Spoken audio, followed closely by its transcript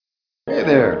Hey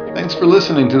there, thanks for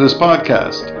listening to this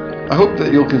podcast. I hope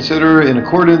that you'll consider, in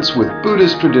accordance with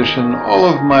Buddhist tradition, all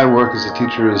of my work as a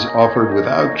teacher is offered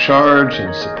without charge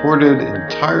and supported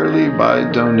entirely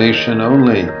by donation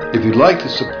only. If you'd like to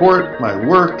support my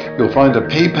work, you'll find a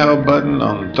PayPal button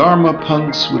on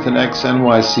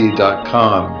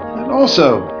dharmapunks.com. And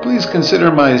also, please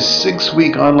consider my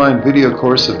 6-week online video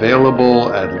course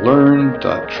available at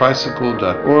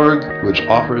learn.tricycle.org, which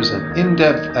offers an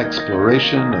in-depth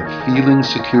exploration of feeling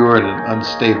secure in an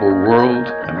unstable world.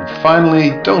 And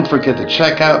finally, don't forget to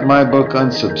check out my book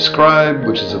Unsubscribe,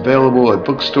 which is available at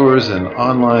bookstores and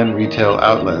online retail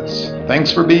outlets.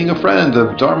 Thanks for being a friend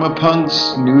of Dharma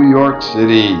Punks, New York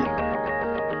City.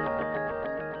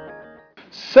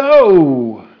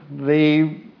 So,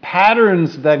 the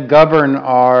patterns that govern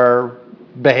our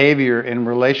behavior in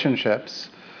relationships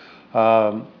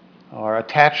are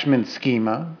attachment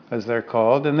schema, as they're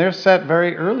called, and they're set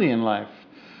very early in life.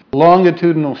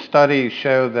 Longitudinal studies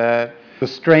show that the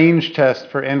Strange test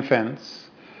for infants,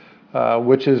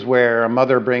 which is where a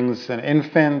mother brings an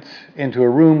infant into a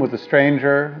room with a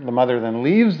stranger. The mother then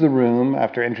leaves the room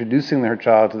after introducing her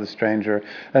child to the stranger,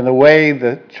 and the way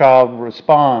the child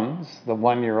responds, the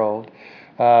 1-year-old,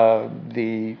 or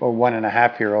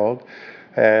 1.5-year-old,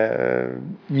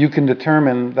 you can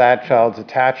determine that child's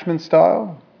attachment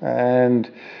style.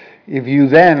 And if you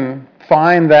then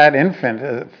find that infant,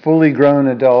 a fully grown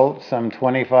adult, some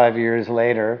 25 years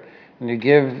later, and you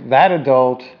give that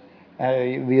adult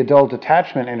the adult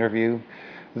attachment interview,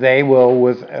 they will,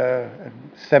 with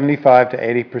 75 to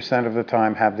 80% of the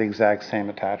time, have the exact same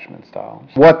attachment style.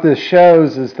 What this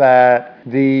shows is that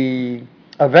the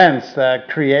events that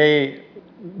create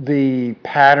the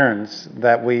patterns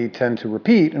that we tend to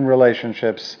repeat in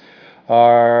relationships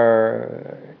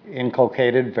are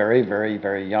inculcated very, very,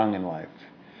 very young in life.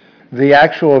 The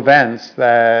actual events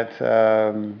that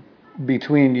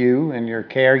between you and your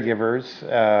caregivers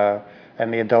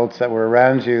and the adults that were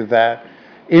around you that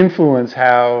influence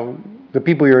how the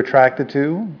people you're attracted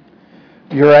to,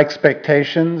 your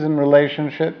expectations in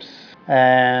relationships,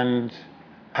 and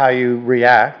how you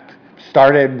react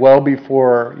started well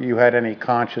before you had any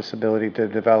conscious ability to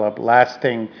develop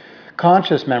lasting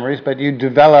conscious memories, but you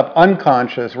develop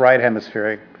unconscious right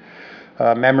hemispheric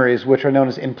memories, which are known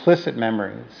as implicit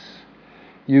memories.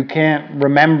 You can't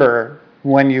remember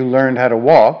when you learned how to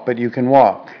walk, but you can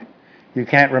walk. You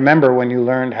can't remember when you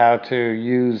learned how to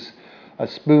use a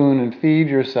spoon and feed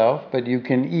yourself, but you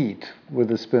can eat with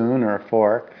a spoon or a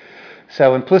fork.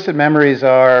 So implicit memories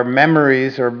are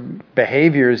memories or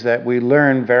behaviors that we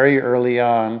learn very early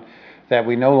on that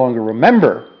we no longer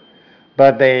remember,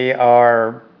 but they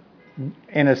are,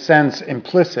 in a sense,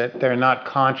 implicit. They're not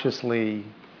consciously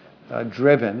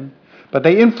driven, but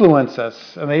they influence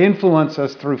us, and they influence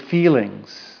us through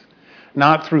feelings,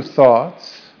 not through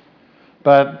thoughts,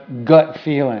 but gut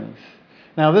feelings.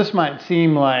 Now, this might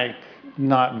seem like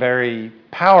not very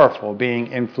powerful, being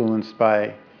influenced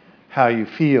by how you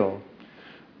feel,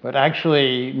 but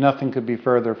actually nothing could be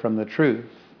further from the truth.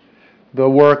 The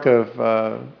work of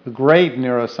the great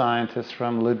neuroscientists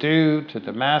from Ledoux to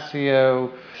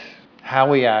Damasio, how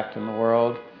we act in the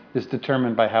world is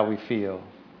determined by how we feel.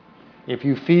 If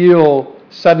you feel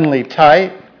suddenly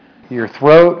tight, your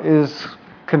throat is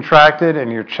contracted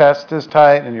and your chest is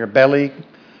tight and your belly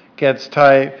gets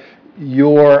tight,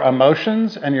 your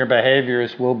emotions and your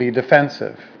behaviors will be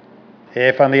defensive.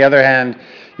 If, on the other hand,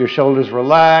 your shoulders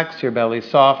relax, your belly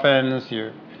softens,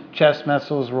 your chest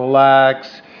muscles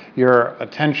relax, your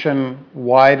attention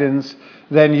widens,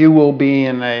 then you will be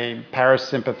in a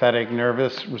parasympathetic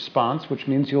nervous response, which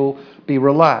means you'll be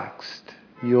relaxed.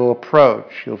 You'll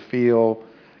approach. You'll feel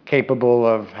capable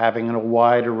of having a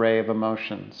wide array of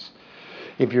emotions.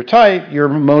 If you're tight, your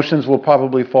emotions will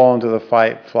probably fall into the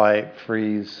fight, flight,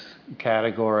 freeze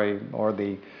category, or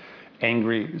the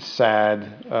angry,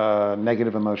 sad,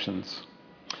 negative emotions.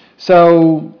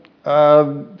 So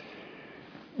another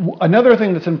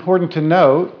thing that's important to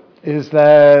note is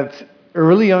that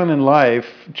early on in life,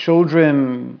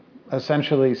 children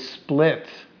essentially split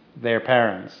their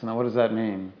parents. Now, what does that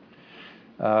mean?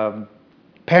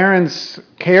 Parents,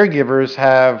 caregivers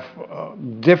have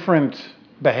different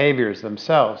behaviors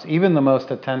themselves. Even the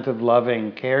most attentive,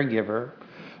 loving caregiver,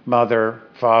 mother,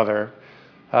 father,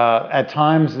 at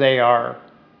times they are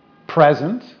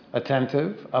present,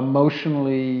 attentive,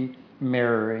 emotionally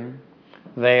mirroring.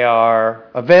 They are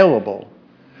available.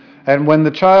 And when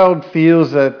the child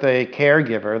feels that the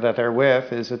caregiver that they're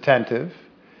with is attentive,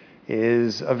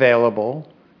 is available,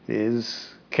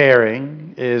 is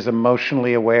caring, is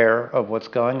emotionally aware of what's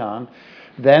going on,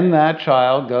 then that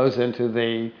child goes into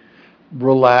the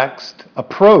relaxed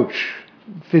approach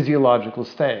physiological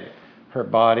state. Her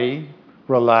body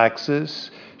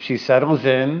relaxes, she settles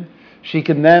in. She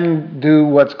can then do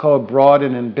what's called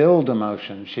broaden and build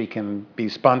emotion. She can be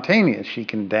spontaneous. She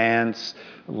can dance,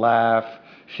 laugh.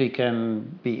 She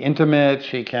can be intimate.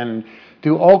 She can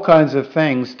do all kinds of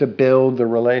things to build the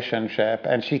relationship.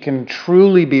 And she can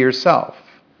truly be herself.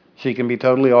 She can be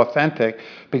totally authentic,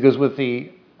 because with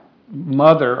the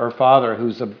mother or father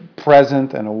who's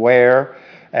present and aware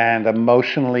and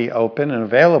emotionally open and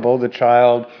available, the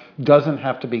child doesn't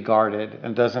have to be guarded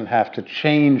and doesn't have to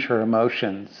change her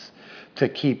emotions to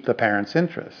keep the parent's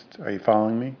interest. Are you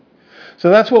following me? So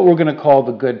that's what we're going to call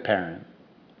the good parent.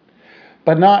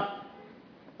 But not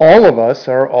all of us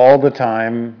are all the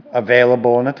time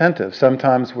available and attentive.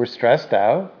 Sometimes we're stressed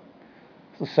out.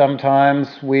 Sometimes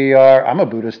we are, I'm a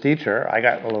Buddhist teacher. I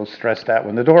got a little stressed out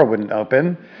when the door wouldn't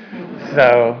open.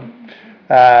 So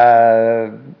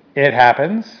it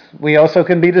happens. We also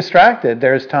can be distracted.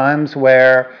 There's times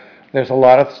where there's a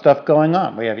lot of stuff going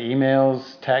on. We have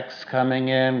emails, texts coming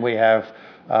in. We have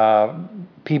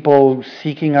people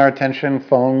seeking our attention,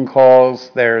 phone calls.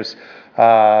 There's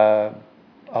a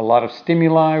lot of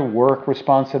stimuli, work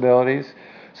responsibilities.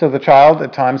 So the child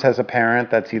at times has a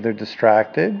parent that's either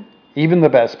distracted. Even the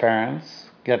best parents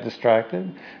get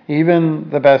distracted. Even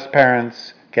the best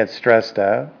parents get stressed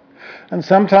out. And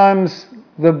sometimes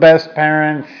the best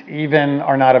parents even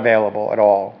are not available at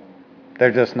all.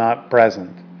 They're just not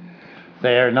present.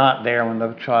 They are not there when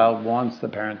the child wants the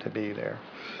parent to be there.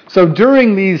 So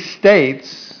during these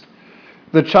states,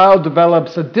 the child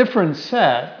develops a different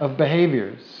set of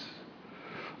behaviors.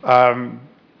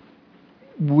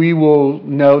 We will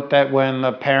note that when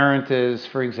the parent is,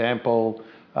 for example,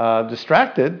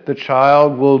 distracted, the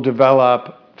child will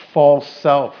develop false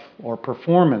self or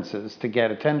performances to get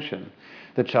attention.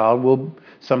 The child will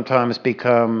sometimes break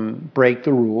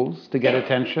the rules to get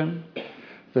attention.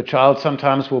 The child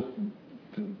sometimes will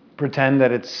pretend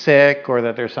that it's sick or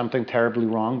that there's something terribly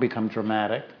wrong, become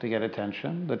dramatic to get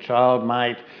attention. The child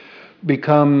might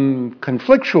become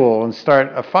conflictual and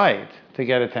start a fight to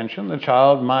get attention. The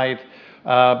child might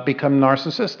become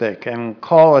narcissistic and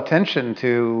call attention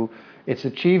to its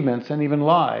achievements and even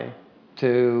lie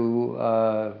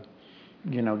to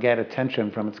get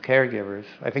attention from its caregivers.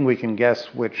 I think we can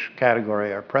guess which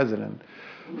category our president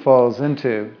falls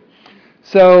into.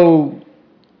 So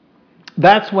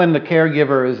that's when the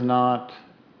caregiver is not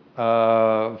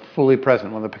fully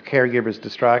present, when the caregiver is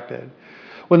distracted.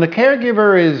 When the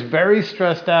caregiver is very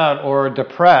stressed out or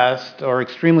depressed or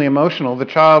extremely emotional, the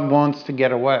child wants to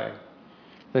get away.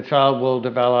 The child will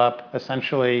develop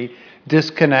essentially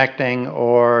disconnecting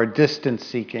or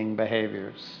distance-seeking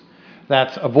behaviors.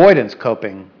 That's avoidance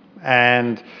coping,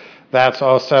 and that's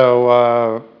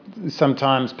also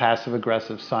sometimes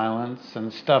passive-aggressive silence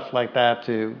and stuff like that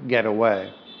to get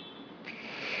away.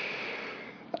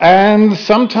 And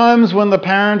sometimes when the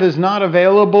parent is not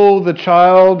available, the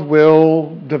child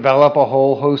will develop a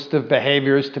whole host of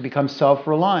behaviors to become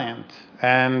self-reliant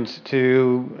and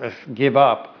to give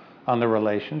up on the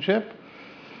relationship.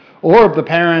 Or if the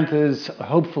parent is,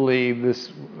 hopefully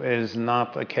this is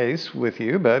not the case with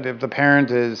you, but if the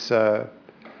parent is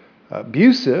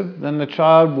abusive, then the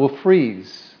child will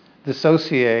freeze,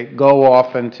 dissociate, go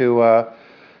off into a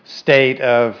state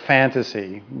of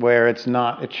fantasy where it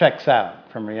checks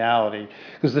out from reality.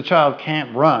 Because the child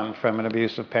can't run from an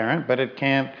abusive parent, but it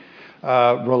can't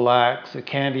relax. It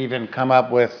can't even come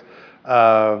up with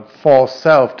false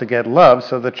self to get love.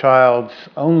 So the child's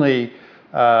only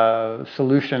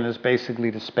solution is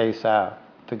basically to space out,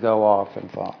 to go off in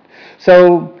thought.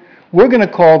 So we're going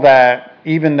to call that,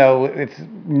 even though it's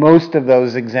most of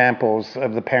those examples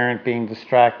of the parent being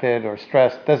distracted or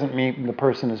stressed doesn't mean the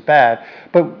person is bad,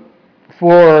 but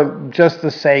for just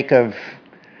the sake of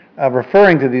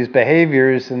referring to these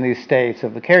behaviors and these states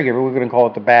of the caregiver, we're going to call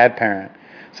it the bad parent.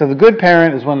 So the good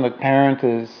parent is when the parent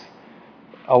is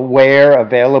aware,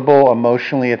 available,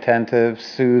 emotionally attentive,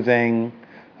 soothing,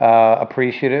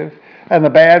 appreciative. And the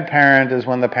bad parent is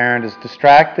when the parent is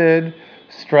distracted,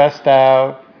 stressed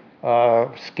out,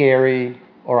 scary,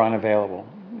 or unavailable.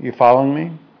 You following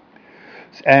me?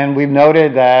 And we've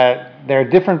noted that there are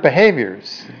different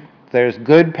behaviors. There's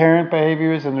good parent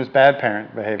behaviors and there's bad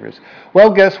parent behaviors.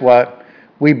 Well, guess what?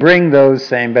 We bring those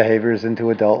same behaviors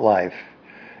into adult life.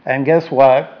 And guess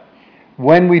what?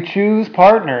 When we choose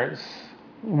partners,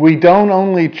 we don't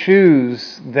only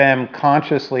choose them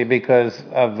consciously because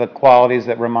of the qualities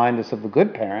that remind us of the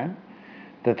good parent,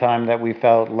 the time that we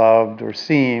felt loved or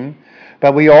seen,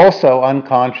 but we also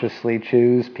unconsciously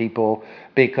choose people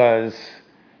because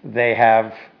they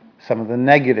have some of the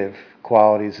negative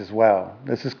qualities as well.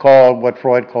 This is called what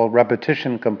Freud called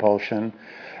repetition compulsion.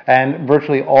 And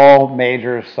virtually all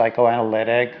major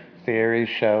psychoanalytic theories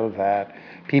show that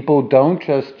people don't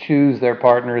just choose their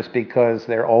partners because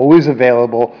they're always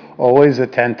available, always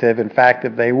attentive. In fact,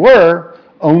 if they were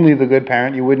only the good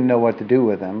parent, you wouldn't know what to do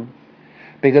with them.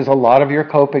 Because a lot of your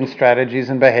coping strategies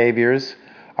and behaviors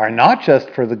are not just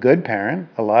for the good parent.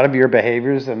 A lot of your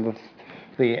behaviors and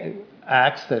the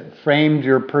acts that framed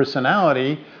your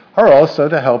personality are also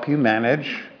to help you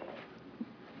manage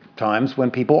times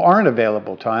when people aren't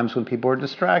available, times when people are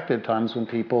distracted, times when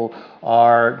people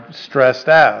are stressed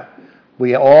out.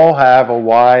 We all have a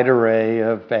wide array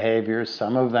of behaviors.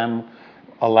 Some of them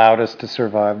allowed us to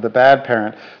survive the bad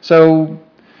parent. So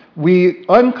we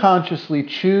unconsciously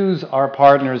choose our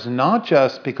partners not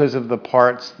just because of the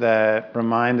parts that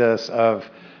remind us of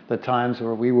the times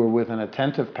where we were with an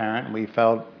attentive parent and we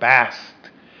felt basked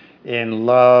in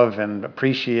love and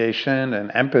appreciation and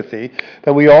empathy,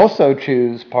 but we also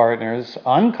choose partners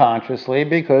unconsciously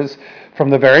because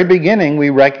from the very beginning we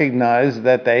recognize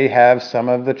that they have some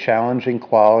of the challenging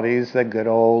qualities that good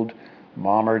old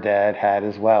mom or dad had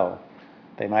as well.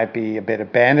 They might be a bit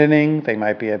abandoning, they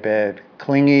might be a bit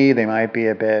clingy, they might be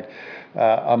a bit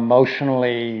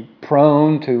emotionally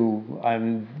prone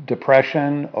to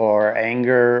depression or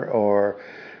anger or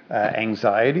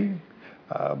anxiety.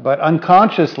 But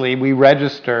unconsciously, we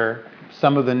register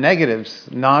some of the negatives,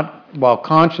 while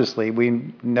consciously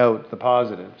we note the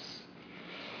positives.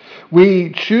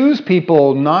 We choose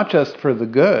people not just for the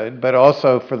good, but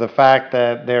also for the fact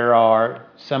that there are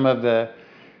some of the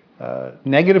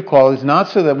negative qualities, not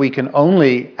so that we can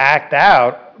only act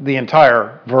out the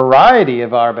entire variety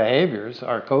of our behaviors,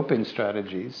 our coping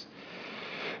strategies,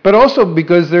 but also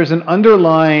because there's an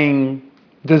underlying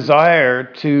desire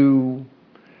to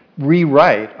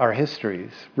rewrite our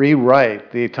histories,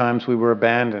 rewrite the times we were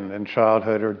abandoned in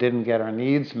childhood or didn't get our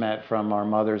needs met from our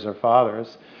mothers or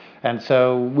fathers. And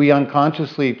so we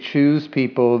unconsciously choose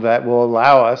people that will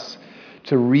allow us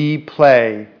to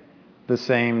replay the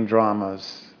same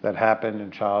dramas that happened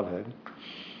in childhood.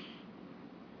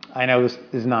 I know this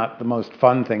is not the most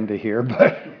fun thing to hear,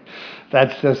 but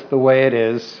that's just the way it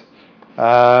is.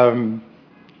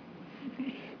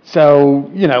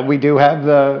 So, we do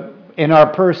have in our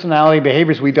personality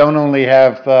behaviors, we don't only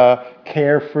have the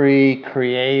carefree,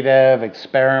 creative,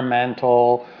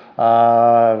 experimental,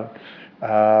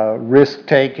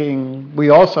 risk-taking. We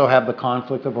also have the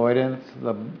conflict avoidance,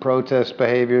 the protest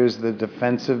behaviors, the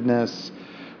defensiveness,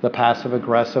 the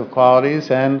passive-aggressive qualities,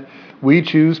 and we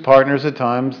choose partners at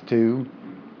times to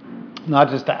not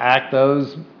just to act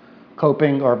those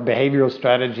coping or behavioral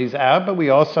strategies out, but we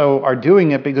also are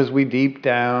doing it because we deep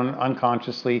down,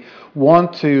 unconsciously,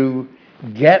 want to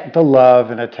get the love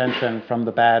and attention from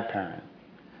the bad parent.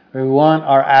 We want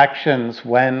our actions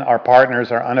when our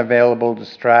partners are unavailable,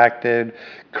 distracted,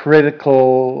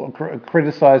 critical,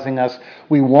 criticizing us.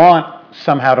 We want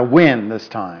somehow to win this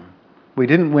time. We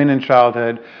didn't win in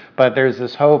childhood, but there's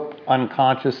this hope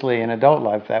unconsciously in adult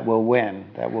life that we'll win,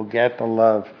 that we'll get the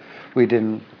love we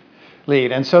didn't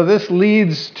lead. And so this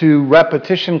leads to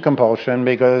repetition compulsion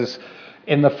because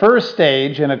in the first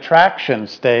stage, in attraction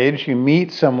stage, you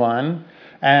meet someone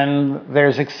and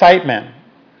there's excitement.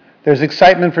 There's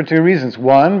excitement for two reasons.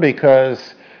 One,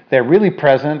 because they're really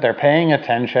present, they're paying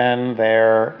attention,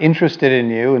 they're interested in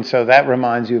you, and so that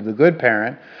reminds you of the good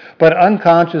parent. But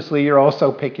unconsciously, you're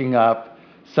also picking up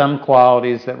some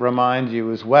qualities that remind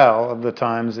you as well of the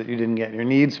times that you didn't get your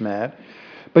needs met.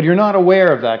 But you're not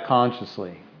aware of that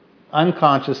consciously.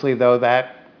 Unconsciously, though,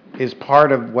 that is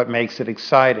part of what makes it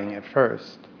exciting at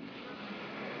first.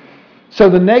 So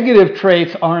the negative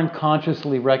traits aren't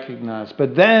consciously recognized.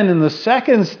 But then in the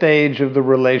second stage of the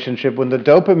relationship, when the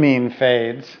dopamine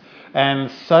fades, and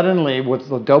suddenly with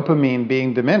the dopamine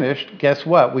being diminished, guess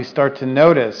what? We start to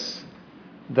notice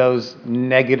those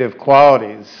negative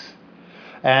qualities.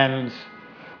 And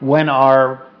when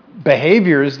our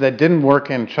behaviors that didn't work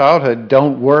in childhood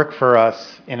don't work for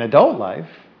us in adult life,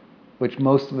 which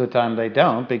most of the time they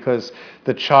don't, because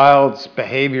the child's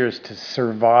behaviors to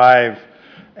survive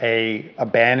a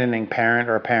abandoning parent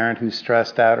or a parent who's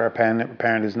stressed out or a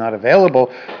parent who's not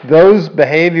available, those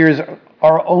behaviors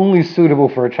are only suitable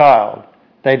for a child.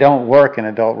 They don't work in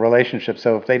adult relationships.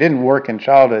 So if they didn't work in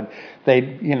childhood,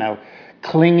 they,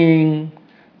 clinging,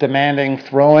 demanding,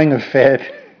 throwing a fit,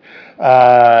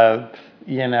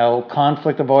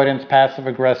 conflict avoidance, passive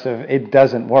aggressive, it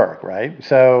doesn't work, right?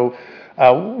 So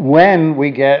when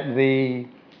we get the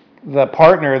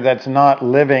partner that's not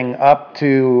living up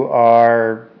to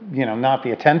our, not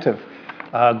the attentive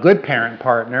good parent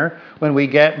partner. When we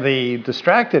get the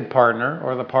distracted partner,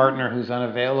 or the partner who's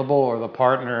unavailable, or the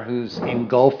partner who's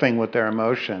engulfing with their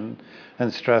emotion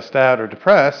and stressed out or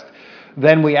depressed,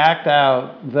 then we act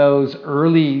out those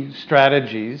early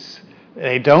strategies.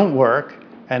 They don't work,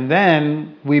 and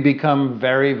then we become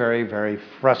very, very, very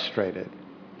frustrated.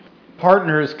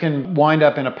 Partners can wind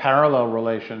up in a parallel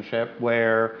relationship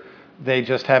where they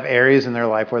just have areas in their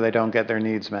life where they don't get their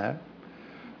needs met.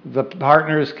 The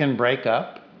partners can break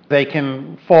up. They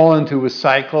can fall into a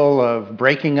cycle of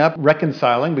breaking up,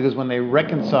 reconciling, because when they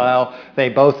reconcile, they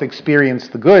both experience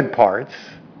the good parts.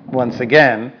 Once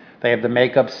again, they have the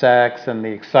make-up sex and the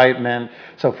excitement.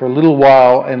 So for a little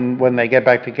while, and when they get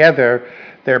back together,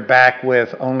 they're back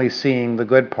with only seeing the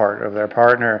good part of their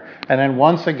partner. And then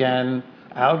once again,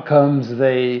 out comes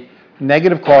the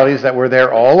negative qualities that were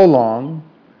there all along.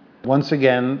 Once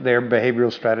again, their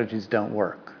behavioral strategies don't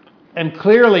work. And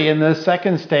clearly, in the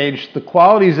second stage, the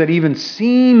qualities that even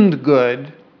seemed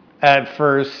good at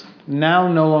first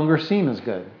now no longer seem as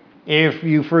good. If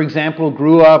you, for example,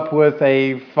 grew up with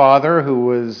a father who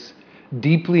was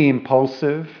deeply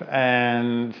impulsive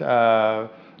and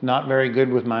not very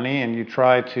good with money, and you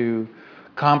try to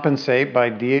compensate by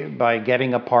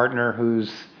getting a partner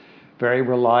who's very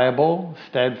reliable,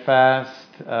 steadfast,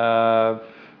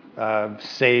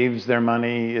 saves their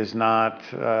money, is not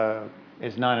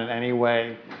in any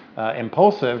way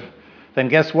impulsive, then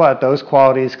guess what? Those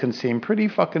qualities can seem pretty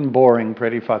fucking boring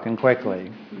pretty fucking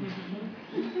quickly.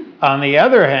 On the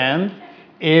other hand,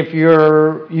 if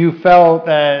you felt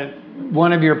that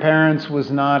one of your parents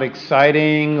was not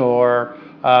exciting or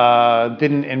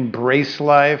didn't embrace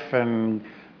life and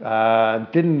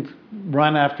didn't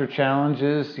run after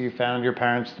challenges, you found your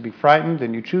parents to be frightened,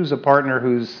 and you choose a partner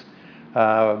who's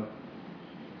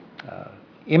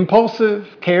impulsive,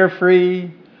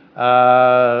 carefree,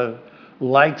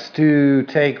 likes to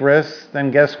take risks,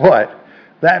 then guess what?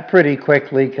 That pretty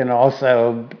quickly can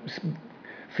also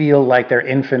feel like they're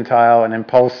infantile and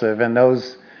impulsive, and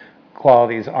those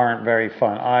qualities aren't very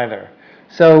fun either.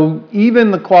 So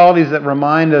even the qualities that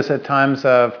remind us at times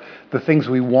of the things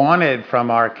we wanted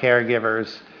from our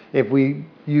caregivers, if we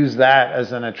use that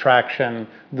as an attraction,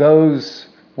 those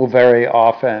will very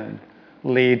often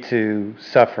lead to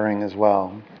suffering as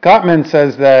well. Gottman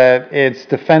says that it's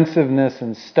defensiveness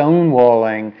and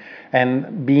stonewalling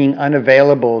and being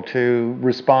unavailable to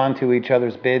respond to each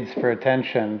other's bids for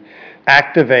attention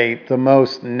activate the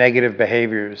most negative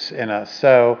behaviors in us.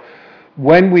 So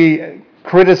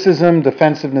criticism,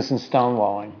 defensiveness, and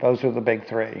stonewalling, those are the big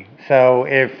three. So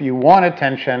if you want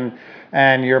attention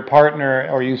and your partner,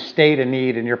 or you state a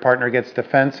need and your partner gets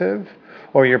defensive,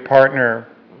 or your partner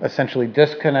essentially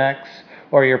disconnects,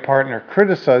 or your partner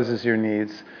criticizes your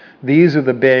needs, these are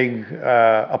the big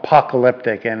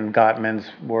apocalyptic, in Gottman's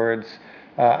words,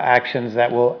 actions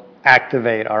that will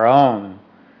activate our own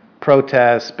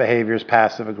protest behaviors,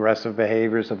 passive-aggressive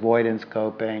behaviors, avoidance,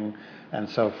 coping, and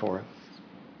so forth.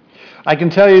 I can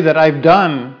tell you that I've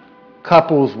done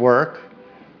couples work.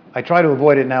 I try to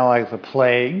avoid it now like the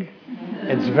plague.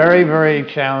 It's very, very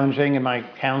challenging. In my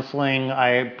counseling,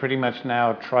 I pretty much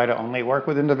now try to only work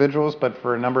with individuals, but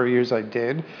for a number of years I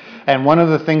did. And one of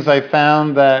the things I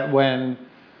found that when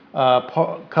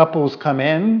couples come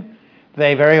in,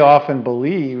 they very often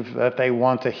believe that they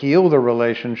want to heal the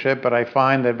relationship, but I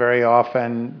find that very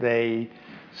often they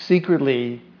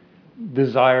secretly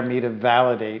desire me to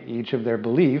validate each of their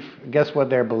beliefs. Guess what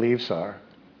their beliefs are?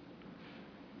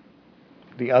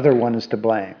 The other one is to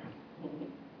blame.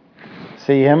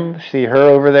 See him? See her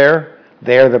over there?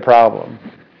 They're the problem.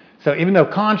 So even though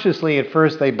consciously at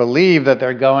first they believe that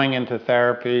they're going into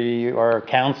therapy or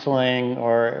counseling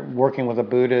or working with a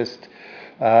Buddhist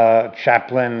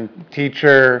chaplain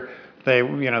teacher, they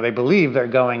believe they're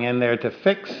going in there to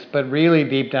fix, but really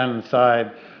deep down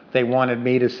inside they wanted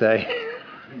me to say,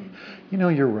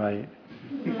 you're right.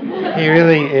 He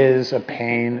really is a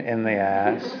pain in the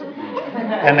ass.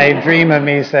 And they dream of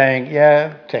me saying,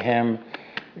 to him,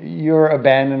 you're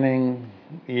abandoning,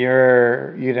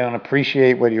 you don't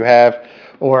appreciate what you have,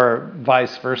 or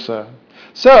vice versa.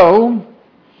 So,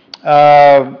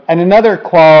 and another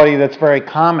quality that's very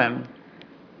common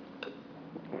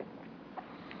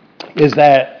is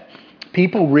that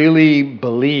people really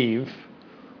believe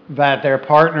that their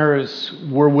partners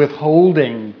were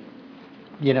withholding,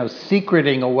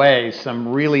 secreting away some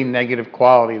really negative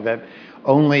quality that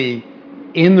only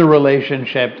in the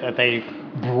relationship that they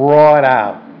brought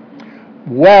out.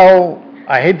 Well,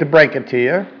 I hate to break it to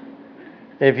you,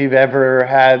 if you've ever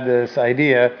had this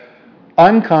idea,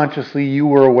 unconsciously you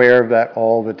were aware of that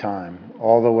all the time.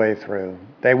 all the way through.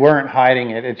 They weren't hiding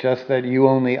it. It's just that you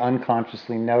only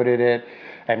unconsciously noted it.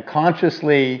 And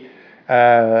consciously,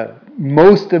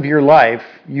 most of your life,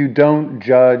 you don't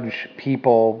judge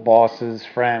people, bosses,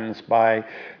 friends by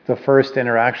the first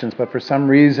interactions. But for some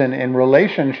reason, in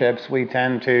relationships, we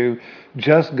tend to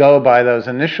just go by those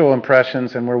initial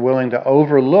impressions, and we're willing to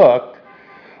overlook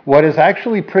what is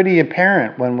actually pretty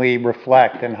apparent when we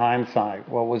reflect in hindsight,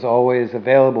 what was always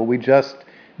available. We just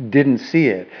didn't see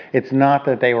it. It's not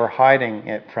that they were hiding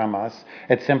it from us.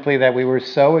 It's simply that we were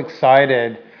so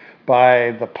excited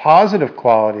by the positive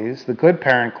qualities, the good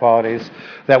parent qualities,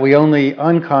 that we only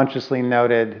unconsciously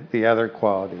noted the other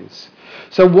qualities.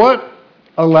 So what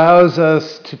allows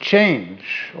us to change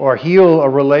or heal a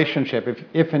relationship,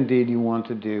 if indeed you want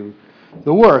to do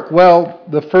the work? Well,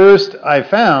 the first I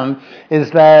found is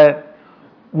that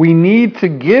we need to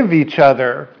give each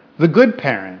other the good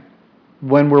parent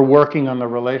when we're working on the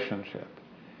relationship.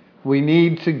 We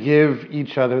need to give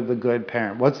each other the good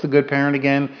parent. What's the good parent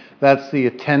again? That's the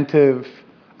attentive,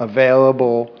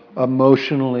 available,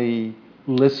 emotionally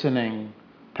listening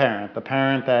parent, the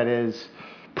parent that is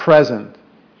present.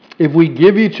 If we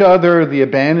give each other the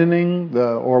abandoning,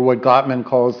 or what Gottman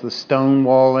calls the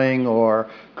stonewalling, or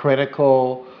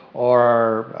critical,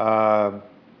 or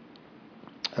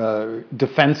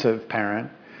defensive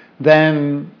parent,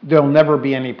 then there'll never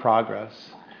be any progress.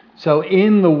 So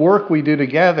in the work we do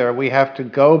together, we have to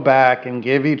go back and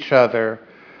give each other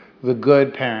the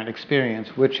good parent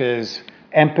experience, which is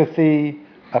empathy,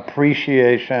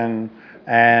 appreciation,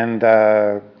 and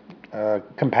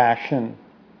compassion,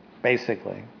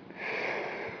 basically.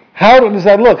 How does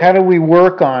that look? How do we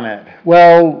work on it?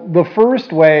 Well, the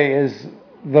first way is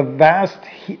the vast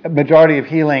majority of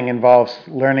healing involves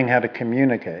learning how to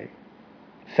communicate.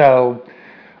 So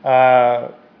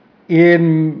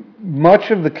in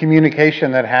much of the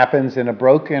communication that happens in a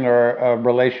broken or a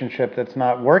relationship that's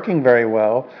not working very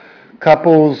well,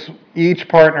 couples, each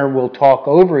partner will talk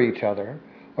over each other,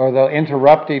 or they'll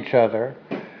interrupt each other.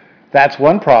 That's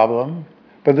one problem.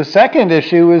 But the second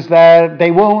issue is that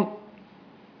they won't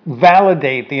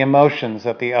validate the emotions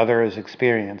that the other is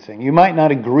experiencing. You might not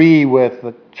agree with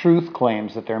the truth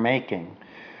claims that they're making.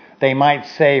 They might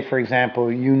say, for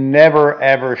example, you never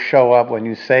ever show up when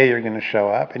you say you're going to show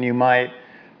up, and you might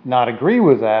not agree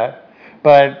with that.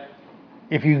 But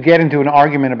if you get into an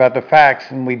argument about the facts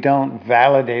and we don't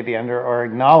validate or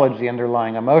acknowledge the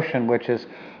underlying emotion, which is,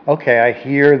 okay, I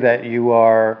hear that you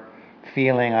are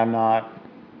feeling I'm not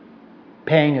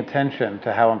paying attention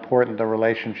to how important the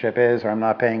relationship is, or I'm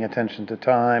not paying attention to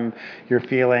time. You're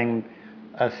feeling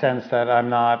a sense that I'm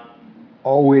not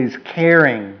always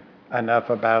caring enough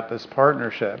about this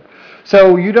partnership.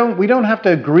 So we don't have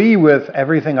to agree with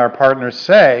everything our partners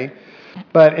say,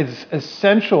 but it's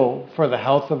essential for the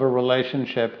health of a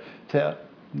relationship to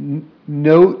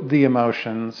note the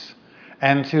emotions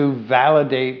and to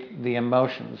validate the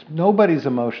emotions. Nobody's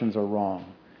emotions are wrong.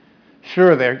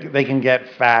 Sure, they can get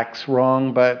facts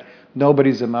wrong, but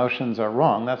nobody's emotions are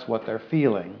wrong. That's what they're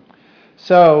feeling.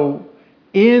 So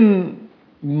in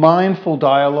mindful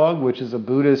dialogue, which is a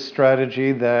Buddhist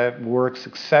strategy that works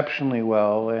exceptionally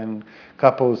well in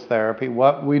couples therapy,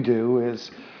 what we do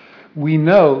is we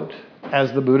note,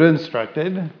 as the Buddha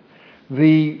instructed,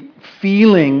 the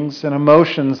feelings and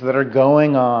emotions that are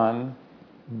going on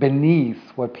beneath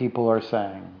what people are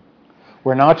saying.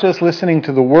 We're not just listening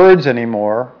to the words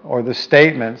anymore or the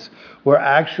statements. We're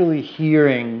actually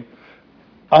hearing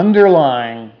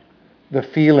underlying the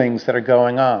feelings that are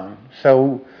going on.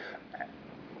 So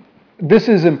this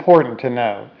is important to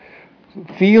know.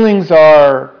 Feelings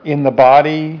are in the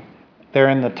body, they're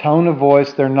in the tone of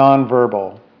voice, they're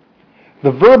nonverbal.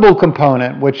 The verbal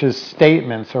component, which is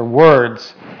statements or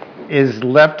words, is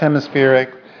left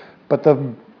hemispheric, but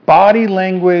the body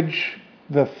language,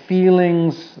 the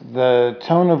feelings, the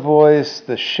tone of voice,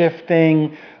 the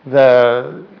shifting,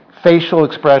 the facial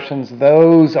expressions,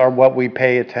 those are what we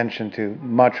pay attention to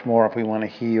much more if we want to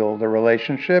heal the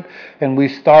relationship, and we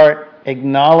start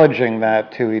acknowledging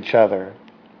that to each other.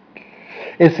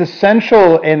 It's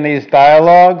essential in these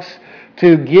dialogues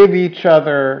to give each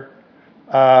other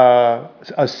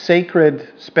a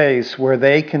sacred space where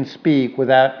they can speak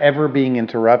without ever being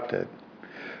interrupted.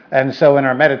 And so in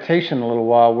our meditation in a little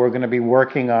while, we're going to be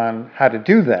working on how to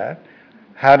do that,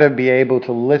 how to be able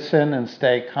to listen and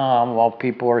stay calm while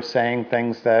people are saying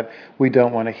things that we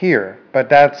don't want to hear. But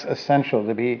that's essential,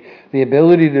 to be the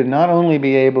ability to not only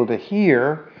be able to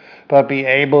hear, but be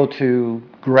able to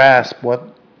grasp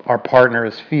what our partner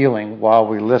is feeling while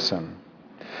we listen.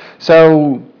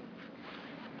 So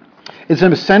it's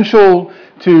essential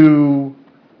to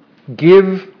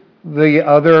give the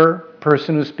other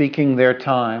person who's speaking their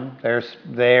time,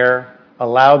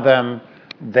 allow them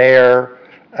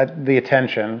the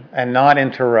attention and not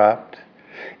interrupt.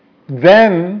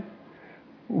 Then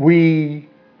the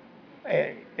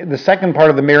second part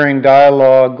of the mirroring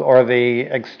dialogue or the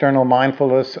external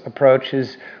mindfulness approach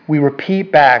is we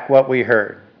repeat back what we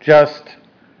heard, just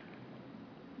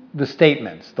the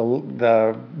statements,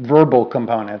 the verbal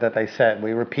component that they said.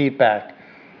 We repeat back.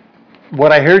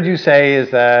 What I heard you say is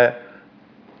that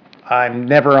I'm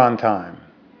never on time.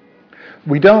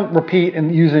 We don't repeat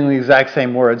in using the exact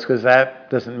same words because that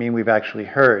doesn't mean we've actually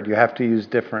heard. You have to use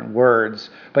different words,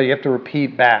 but you have to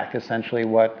repeat back essentially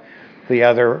what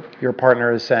your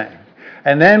partner is saying.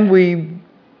 And then we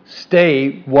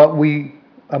state what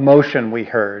emotion we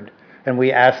heard, and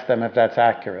we ask them if that's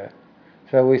accurate.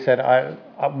 So we said,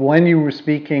 when you were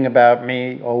speaking about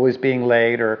me always being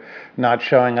late or not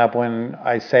showing up when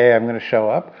I say I'm going to show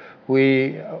up,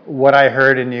 what I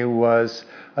heard in you was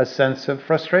a sense of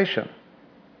frustration.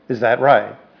 Is that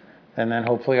right? And then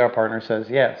hopefully our partner says,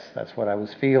 yes, that's what I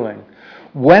was feeling.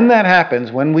 When that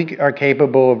happens, when we are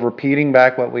capable of repeating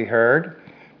back what we heard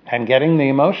and getting the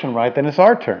emotion right, then it's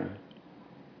our turn.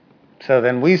 So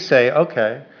then we say,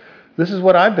 okay, this is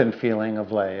what I've been feeling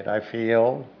of late. I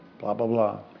feel blah, blah,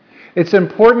 blah. It's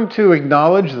important to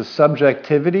acknowledge the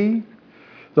subjectivity.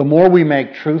 The more we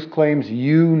make truth claims,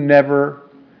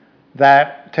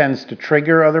 that tends to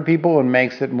trigger other people and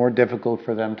makes it more difficult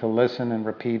for them to listen and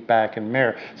repeat back and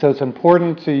mirror. So it's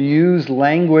important to use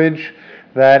language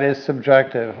that is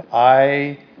subjective.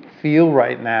 I feel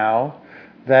right now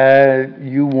that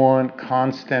you want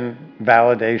constant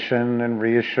validation and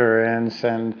reassurance,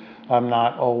 and I'm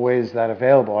not always that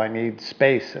available. I need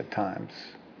space at times.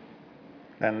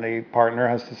 And the partner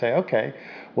has to say, okay,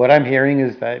 what I'm hearing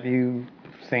is that you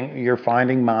think you're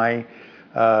finding my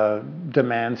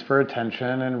demands for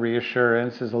attention and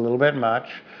reassurance is a little bit much.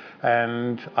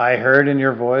 And I heard in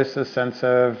your voice a sense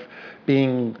of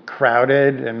being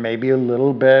crowded and maybe a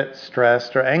little bit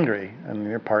stressed or angry. And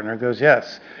your partner goes,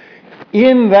 yes.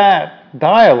 In that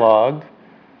dialogue,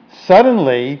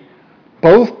 suddenly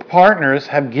both partners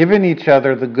have given each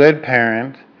other the good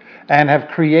parent and have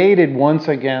created once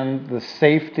again the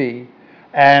safety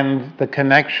and the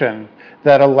connection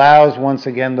that allows once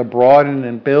again the broaden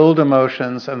and build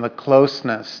emotions and the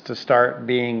closeness to start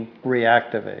being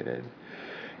reactivated.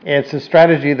 It's a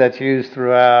strategy that's used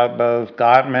throughout both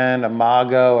Gottman,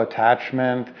 Imago,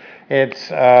 attachment. It's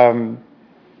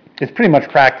pretty much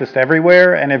practiced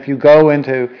everywhere, and if you go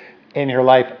in your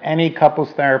life any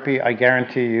couples therapy, I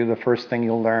guarantee you the first thing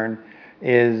you'll learn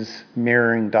is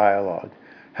mirroring dialogue.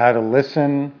 How to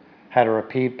listen, how to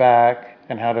repeat back,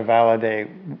 and how to validate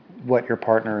what your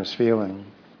partner is feeling.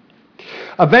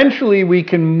 Eventually, we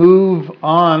can move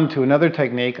on to another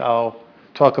technique I'll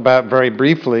talk about very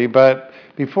briefly, but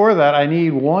before that, I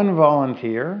need one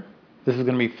volunteer. This is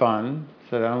going to be fun,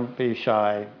 so don't be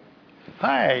shy.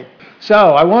 Hi. So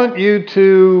I want you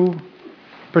to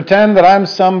pretend that I'm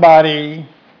somebody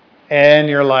in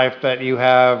your life that you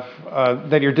have,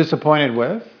 that you're disappointed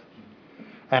with,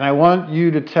 and I want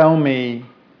you to tell me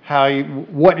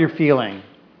what you're feeling.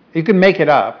 You can make it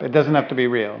up. It doesn't have to be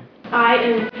real. I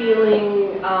am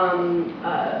feeling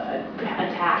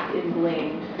attacked and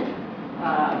blamed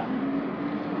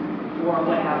for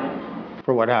what happened.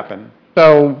 For what happened.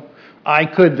 So I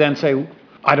could then say,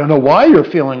 I don't know why you're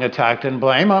feeling attacked and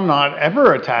blamed. I'm not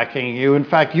ever attacking you. In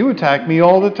fact, you attack me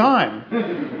all the time.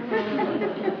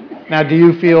 Now, do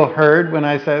you feel heard when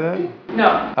I say that?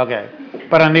 No. Okay.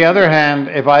 But on the other hand,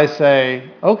 if I say,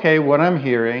 okay, what I'm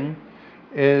hearing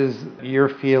is you're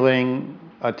feeling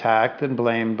attacked and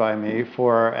blamed by me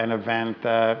for an event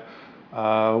that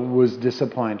was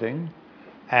disappointing,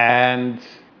 and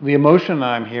the emotion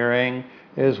I'm hearing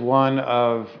is one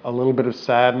of a little bit of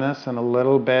sadness and a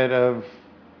little bit of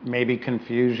maybe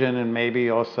confusion and maybe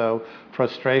also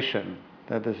frustration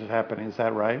that this is happening. Is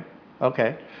that right?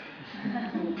 Okay.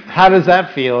 How does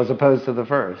that feel as opposed to the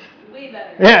first? Way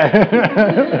better.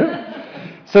 Yeah.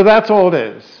 So that's all it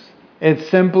is. It's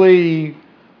simply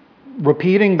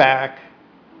repeating back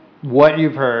what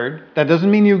you've heard. That doesn't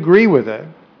mean you agree with it.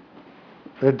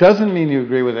 It doesn't mean you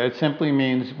agree with it. It simply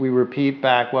means we repeat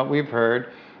back what we've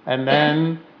heard, and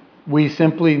then we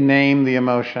simply name the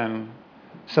emotion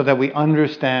so that we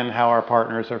understand how our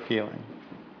partners are feeling.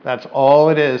 That's all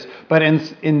it is. But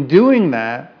in doing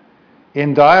that,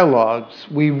 in dialogues,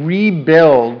 we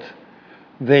rebuild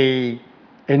the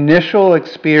initial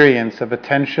experience of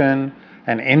attention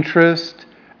and interest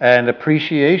and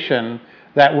appreciation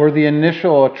that were the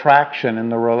initial attraction in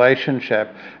the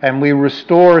relationship, and we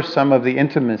restore some of the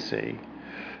intimacy.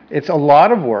 It's a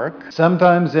lot of work.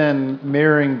 Sometimes in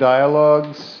mirroring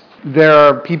dialogues, there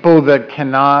are people that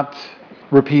cannot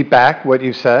repeat back what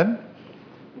you said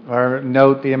or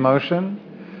note the emotion.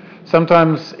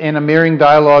 Sometimes in a mirroring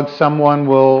dialogue, someone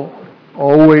will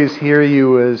always hear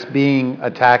you as being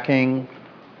attacking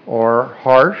or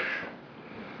harsh.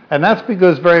 And that's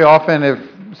because very often if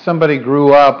somebody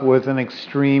grew up with an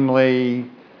extremely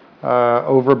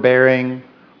overbearing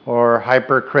or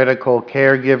hypercritical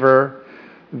caregiver,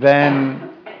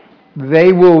 then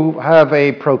they will have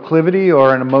a proclivity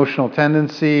or an emotional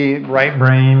tendency, right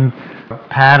brain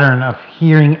pattern of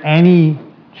hearing any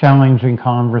challenging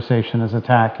conversation as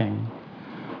attacking.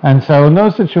 And so in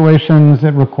those situations,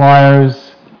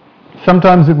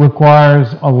 sometimes it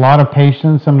requires a lot of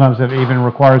patience, sometimes it even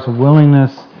requires a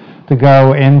willingness to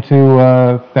go into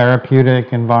a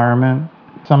therapeutic environment.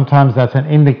 Sometimes that's an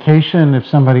indication if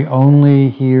somebody only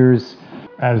hears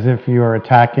as if you're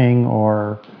attacking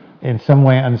or in some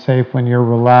way unsafe when you're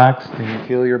relaxed and you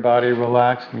feel your body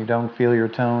relaxed and you don't feel your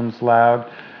tones loud.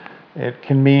 It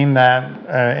can mean that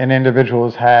an individual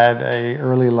has had a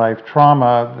early life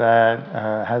trauma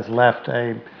that has left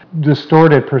a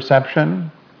distorted perception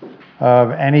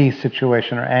of any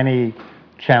situation or any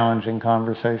challenging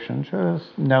conversation.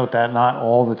 Just note that not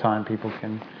all the time people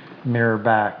can mirror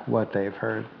back what they've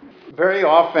heard. Very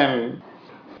often,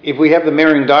 if we have the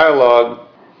mirroring dialogue,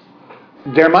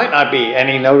 there might not be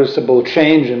any noticeable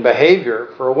change in behavior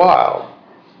for a while.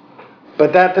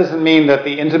 But that doesn't mean that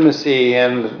the intimacy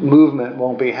and movement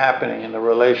won't be happening in the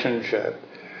relationship.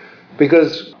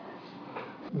 Because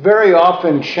very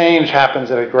often change happens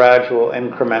at a gradual,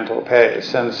 incremental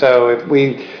pace. And so if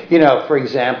we, for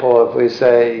example, if we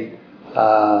say,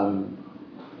 I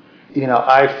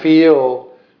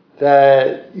feel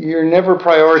that you're never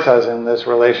prioritizing this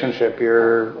relationship.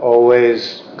 You're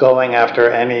always going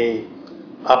after any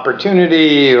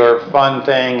opportunity or fun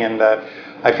thing, and that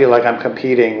I feel like I'm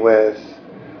competing with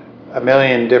a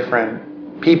million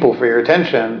different people for your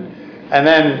attention. And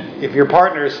then if your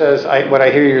partner says, what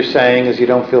I hear you're saying is you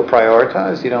don't feel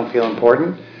prioritized, you don't feel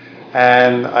important,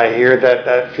 and I hear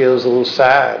that feels a little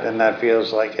sad and that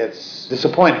feels like it's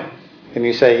disappointing, and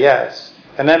you say yes.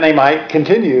 And then they might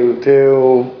continue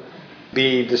to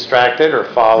be distracted or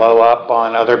follow up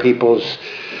on other people's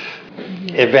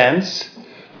events,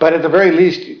 but at the very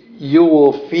least you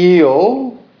will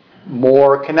feel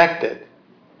more connected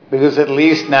because at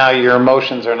least now your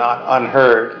emotions are not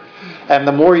unheard. And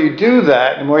the more you do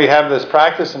that, the more you have this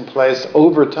practice in place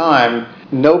over time,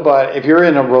 if you're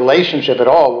in a relationship at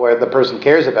all where the person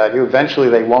cares about you, eventually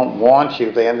they won't want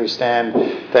you. They understand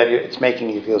that it's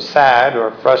making you feel sad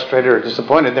or frustrated or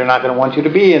disappointed. They're not going to want you to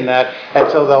be in that, and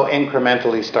so they'll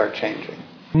incrementally start changing.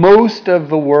 Most of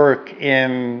the work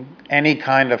in any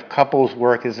kind of couples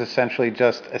work is essentially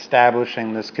just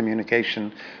establishing this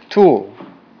communication tool.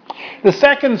 The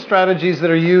second strategies that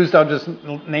are used, I'll just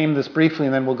name this briefly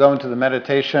and then we'll go into the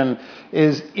meditation,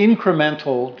 is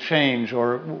incremental change,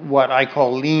 or what I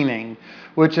call leaning,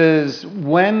 which is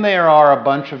when there are a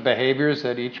bunch of behaviors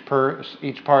that each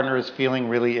partner is feeling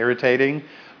really irritating,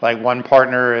 like one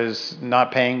partner is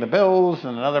not paying the bills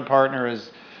and another partner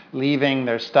is leaving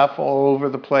their stuff all over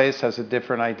the place, has a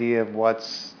different idea of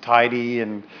what's tidy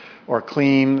or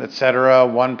clean, etc.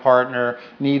 One partner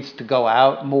needs to go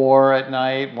out more at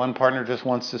night. One partner just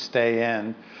wants to stay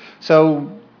in. So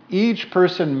each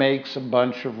person makes a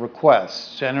bunch of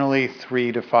requests, generally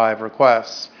 3 to 5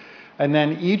 requests. And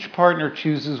then each partner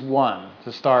chooses one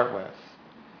to start with.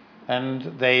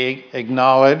 And they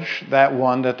acknowledge that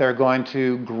one that they're going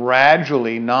to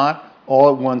gradually, not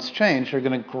all at once change, they're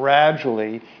going to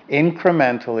gradually,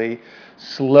 incrementally,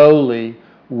 slowly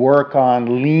work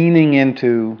on leaning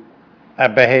into a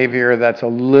behavior that's a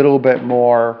little bit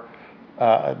more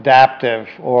adaptive,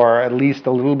 or at least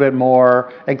a little bit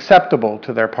more acceptable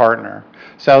to their partner.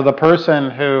 So the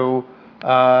person who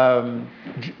hasn't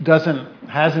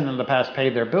in the past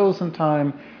paid their bills in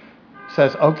time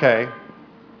says, okay,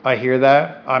 I hear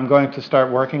that. I'm going to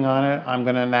start working on it. I'm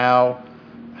going to now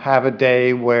have a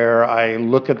day where I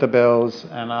look at the bills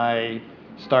and I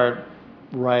start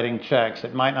writing checks.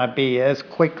 It might not be as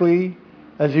quickly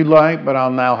as you'd like, but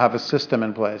I'll now have a system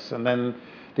in place. And then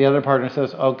the other partner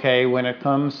says, okay, when it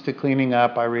comes to cleaning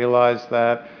up, I realize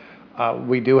that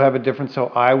we do have a difference, so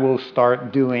I will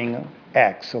start doing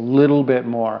X, a little bit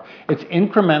more. It's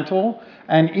incremental,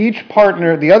 and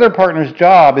the other partner's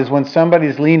job is when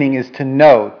somebody's leaning is to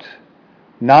not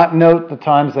note the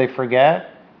times they forget,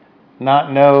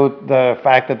 not note the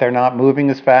fact that they're not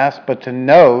moving as fast, but to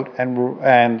note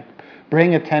and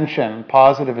bring attention,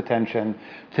 positive attention,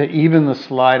 to even the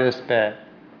slightest bit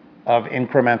of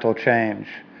incremental change.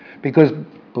 Because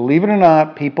Believe it or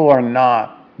not, people are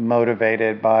not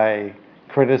motivated by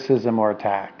criticism or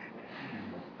attack.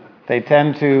 They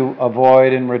tend to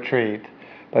avoid and retreat,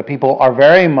 but people are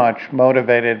very much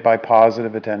motivated by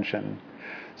positive attention.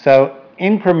 So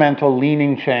incremental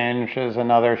leaning change is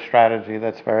another strategy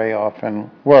that's very often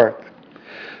worked.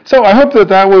 So I hope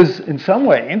that was in some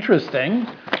way interesting.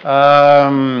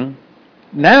 Now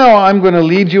I'm going to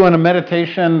lead you on a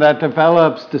meditation that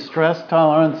develops distress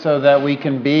tolerance so that we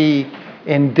can be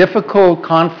in difficult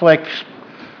conflict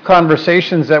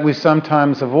conversations that we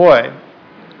sometimes avoid.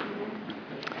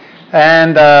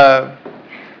 And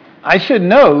I should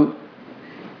note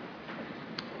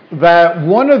that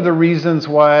one of the reasons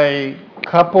why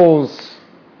couples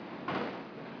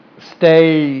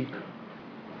stay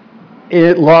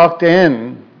locked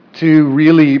in to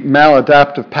really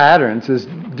maladaptive patterns is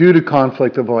due to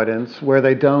conflict avoidance, where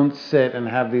they don't sit and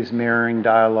have these mirroring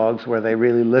dialogues where they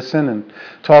really listen and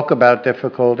talk about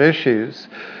difficult issues.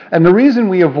 And the reason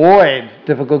we avoid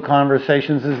difficult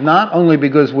conversations is not only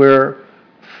because we're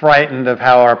frightened of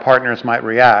how our partners might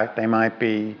react. They might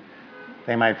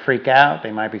freak out,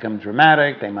 they might become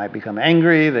dramatic, they might become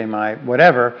angry, they might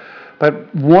whatever.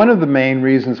 But one of the main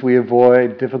reasons we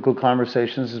avoid difficult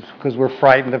conversations is because we're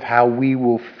frightened of how we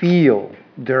will feel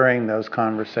during those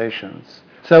conversations.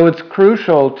 So it's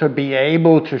crucial to be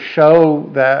able to show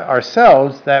that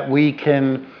ourselves that we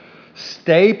can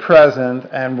stay present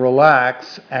and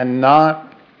relax and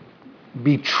not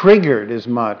be triggered as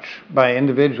much by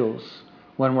individuals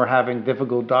when we're having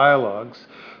difficult dialogues.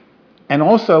 And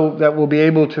also that we'll be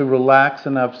able to relax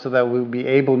enough so that we'll be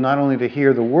able not only to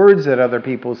hear the words that other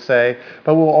people say,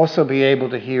 but we'll also be able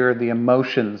to hear the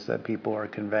emotions that people are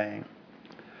conveying.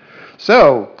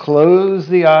 So, close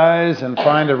the eyes and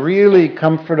find a really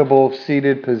comfortable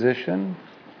seated position.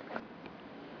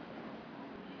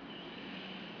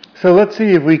 So let's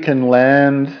see if we can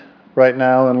land right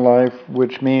now in life,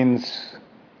 which means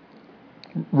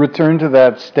return to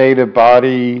that state of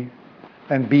body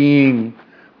and being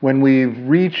when we've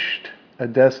reached a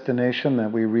destination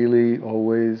that we really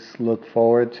always look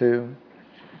forward to.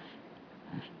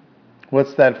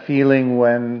 What's that feeling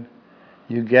when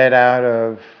you get out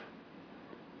of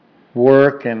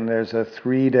work and there's a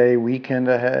 3-day weekend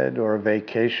ahead or a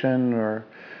vacation, or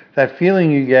that feeling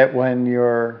you get when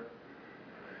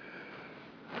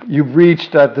you've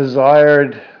reached that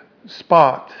desired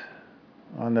spot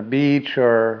on the beach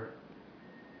or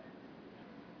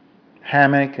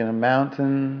hammock in a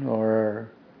mountain, or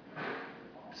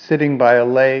sitting by a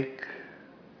lake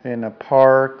in a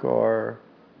park, or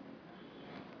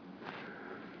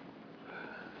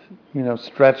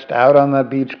stretched out on that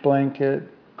beach blanket.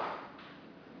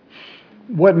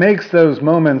 What makes those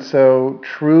moments so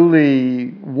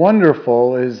truly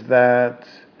wonderful is that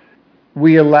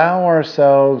we allow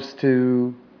ourselves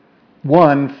to,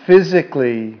 one,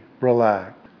 physically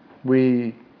relax.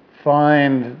 We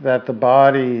find that the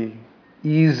body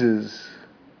eases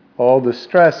all the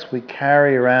stress we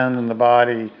carry around in the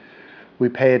body. We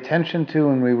pay attention to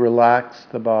and we relax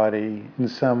the body in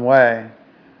some way.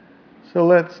 So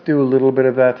let's do a little bit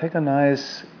of that. Take a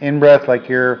nice in-breath like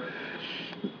you're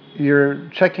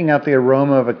checking out the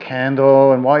aroma of a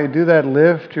candle. And while you do that,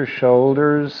 lift your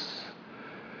shoulders.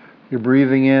 You're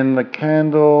breathing in the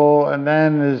candle. And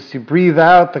then as you breathe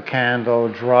out the candle,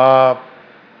 drop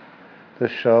the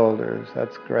shoulders.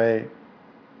 That's great.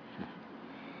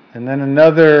 And then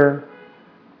another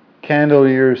candle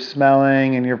you're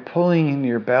smelling and you're pulling in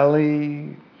your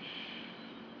belly.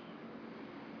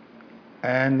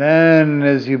 And then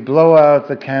as you blow out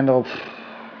the candle,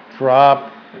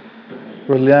 drop,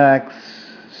 relax,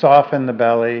 soften the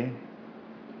belly.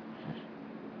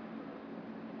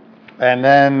 And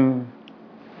then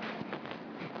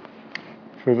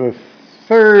for the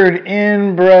third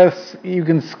in-breath, you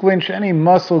can squinch any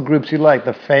muscle groups you like,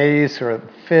 the face or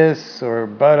fists or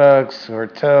buttocks or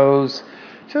toes.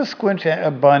 Just squinch a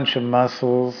bunch of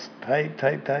muscles, tight,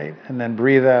 tight, tight, and then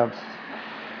breathe out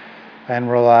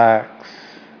and relax.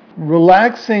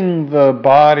 Relaxing the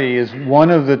body is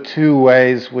one of the two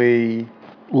ways we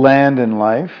land in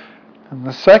life. And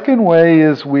the second way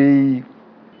is we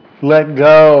let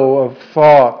go of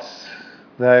thoughts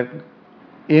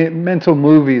mental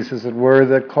movies, as it were,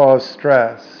 that cause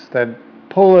stress, that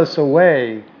pull us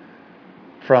away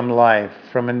from life,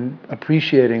 from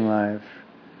appreciating life.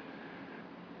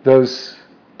 Those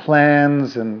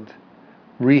plans and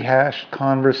rehashed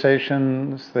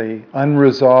conversations, the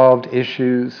unresolved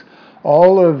issues,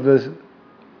 all of the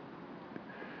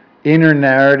inner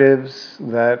narratives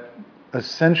that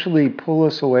essentially pull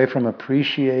us away from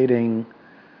appreciating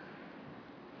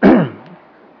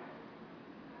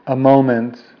a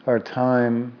moment, our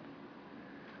time.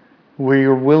 We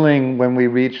are willing, when we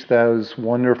reach those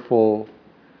wonderful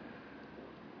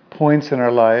points in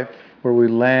our life where we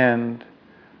land,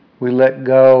 we let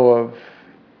go of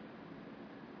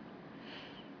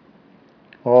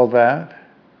all that.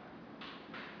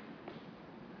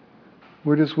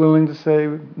 We're just willing to say,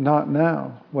 not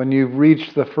now. When you've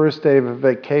reached the first day of a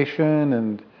vacation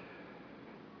and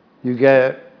you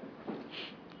get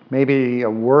maybe a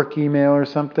work email or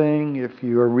something, if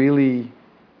you are really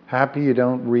happy, you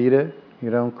don't read it, you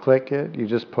don't click it, you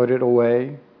just put it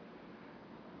away.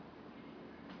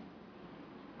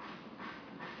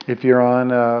 If you're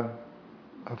on a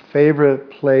favorite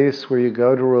place where you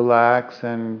go to relax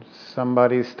and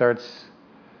somebody starts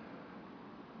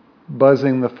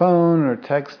buzzing the phone or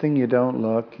texting, you don't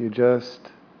look, you just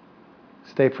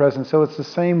stay present. So it's the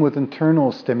same with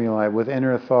internal stimuli, with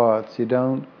inner thoughts. You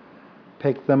don't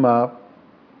pick them up.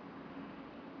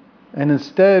 And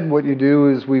instead what you do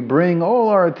is we bring all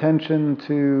our attention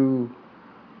to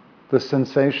the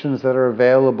sensations that are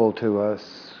available to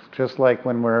us, just like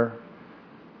when we're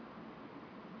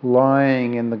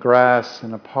lying in the grass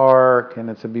in a park and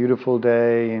it's a beautiful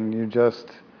day and you're just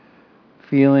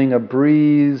feeling a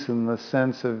breeze and the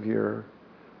sense of your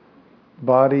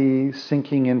body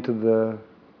sinking into the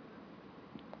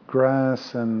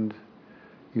grass, and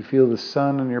you feel the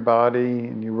sun on your body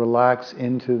and you relax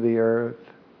into the earth.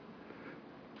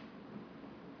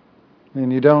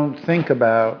 And you don't think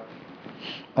about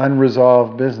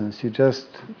unresolved business. You just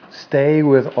stay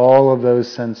with all of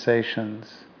those sensations.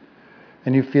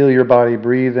 And you feel your body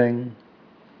breathing.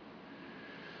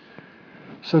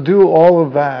 So do all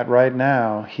of that right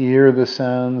now. Hear the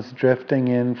sounds drifting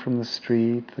in from the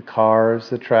street, the cars,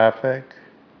 the traffic.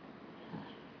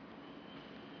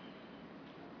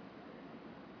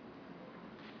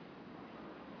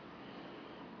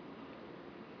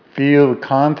 Feel the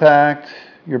contact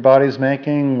your body's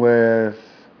making with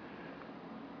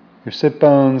your sit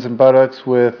bones and buttocks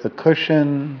with the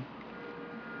cushion,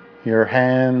 your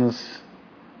hands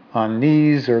on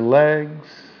knees or legs,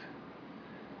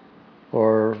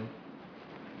 or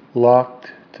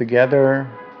locked together.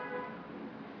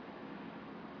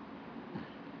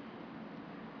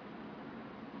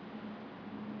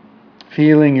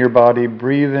 Feeling your body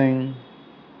breathing.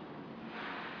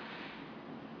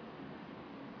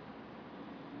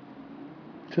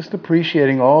 Just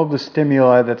appreciating all of the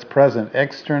stimuli that's present,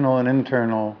 external and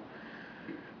internal.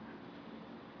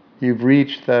 You've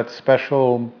reached that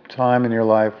special time in your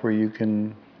life where you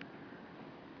can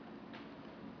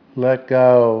let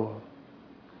go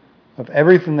of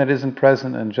everything that isn't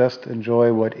present and just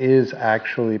enjoy what is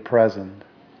actually present.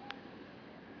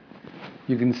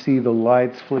 You can see the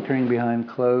lights flickering behind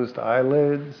closed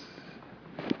eyelids.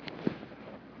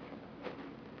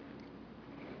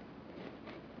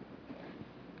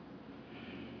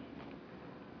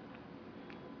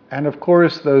 And of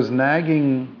course, those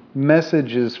nagging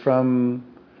messages from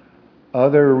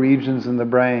other regions in the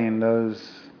brain, those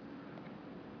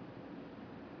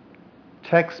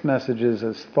text messages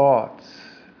as thoughts.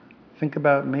 Think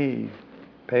about me.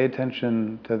 Pay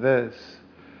attention to this.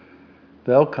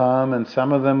 They'll come, and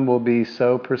some of them will be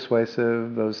so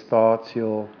persuasive, those thoughts,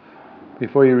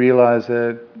 before you realize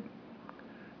it,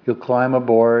 you'll climb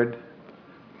aboard.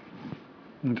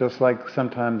 And just like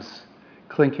sometimes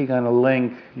clicking on a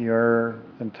link, your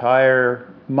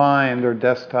entire mind or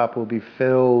desktop will be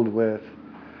filled with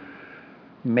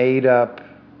made up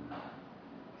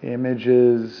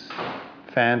images,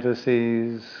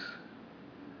 fantasies.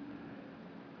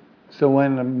 So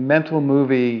when a mental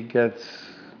movie gets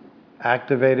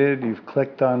activated, you've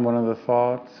clicked on one of the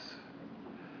thoughts,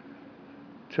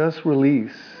 just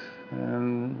release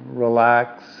and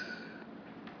relax.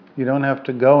 You don't have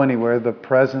to go anywhere. The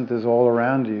present is all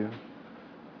around you.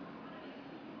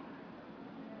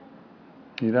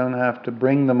 You don't have to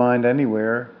bring the mind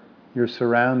anywhere. You're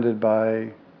surrounded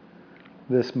by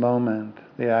this moment,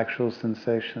 the actual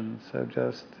sensation. So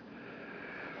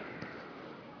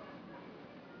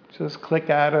just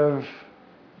click out of,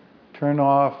 turn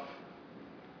off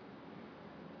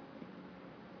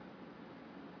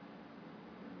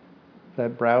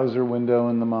that browser window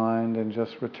in the mind and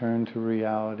just return to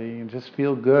reality and just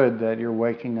feel good that you're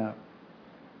waking up.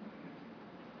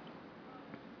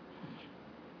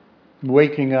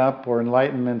 Waking up or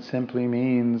enlightenment simply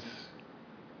means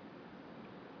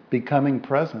becoming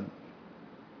present.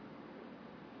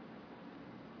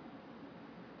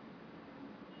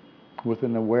 With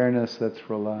an awareness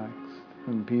that's relaxed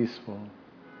and peaceful.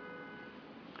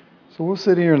 So we'll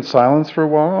sit here in silence for a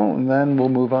while and then we'll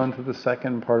move on to the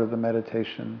second part of the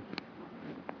meditation.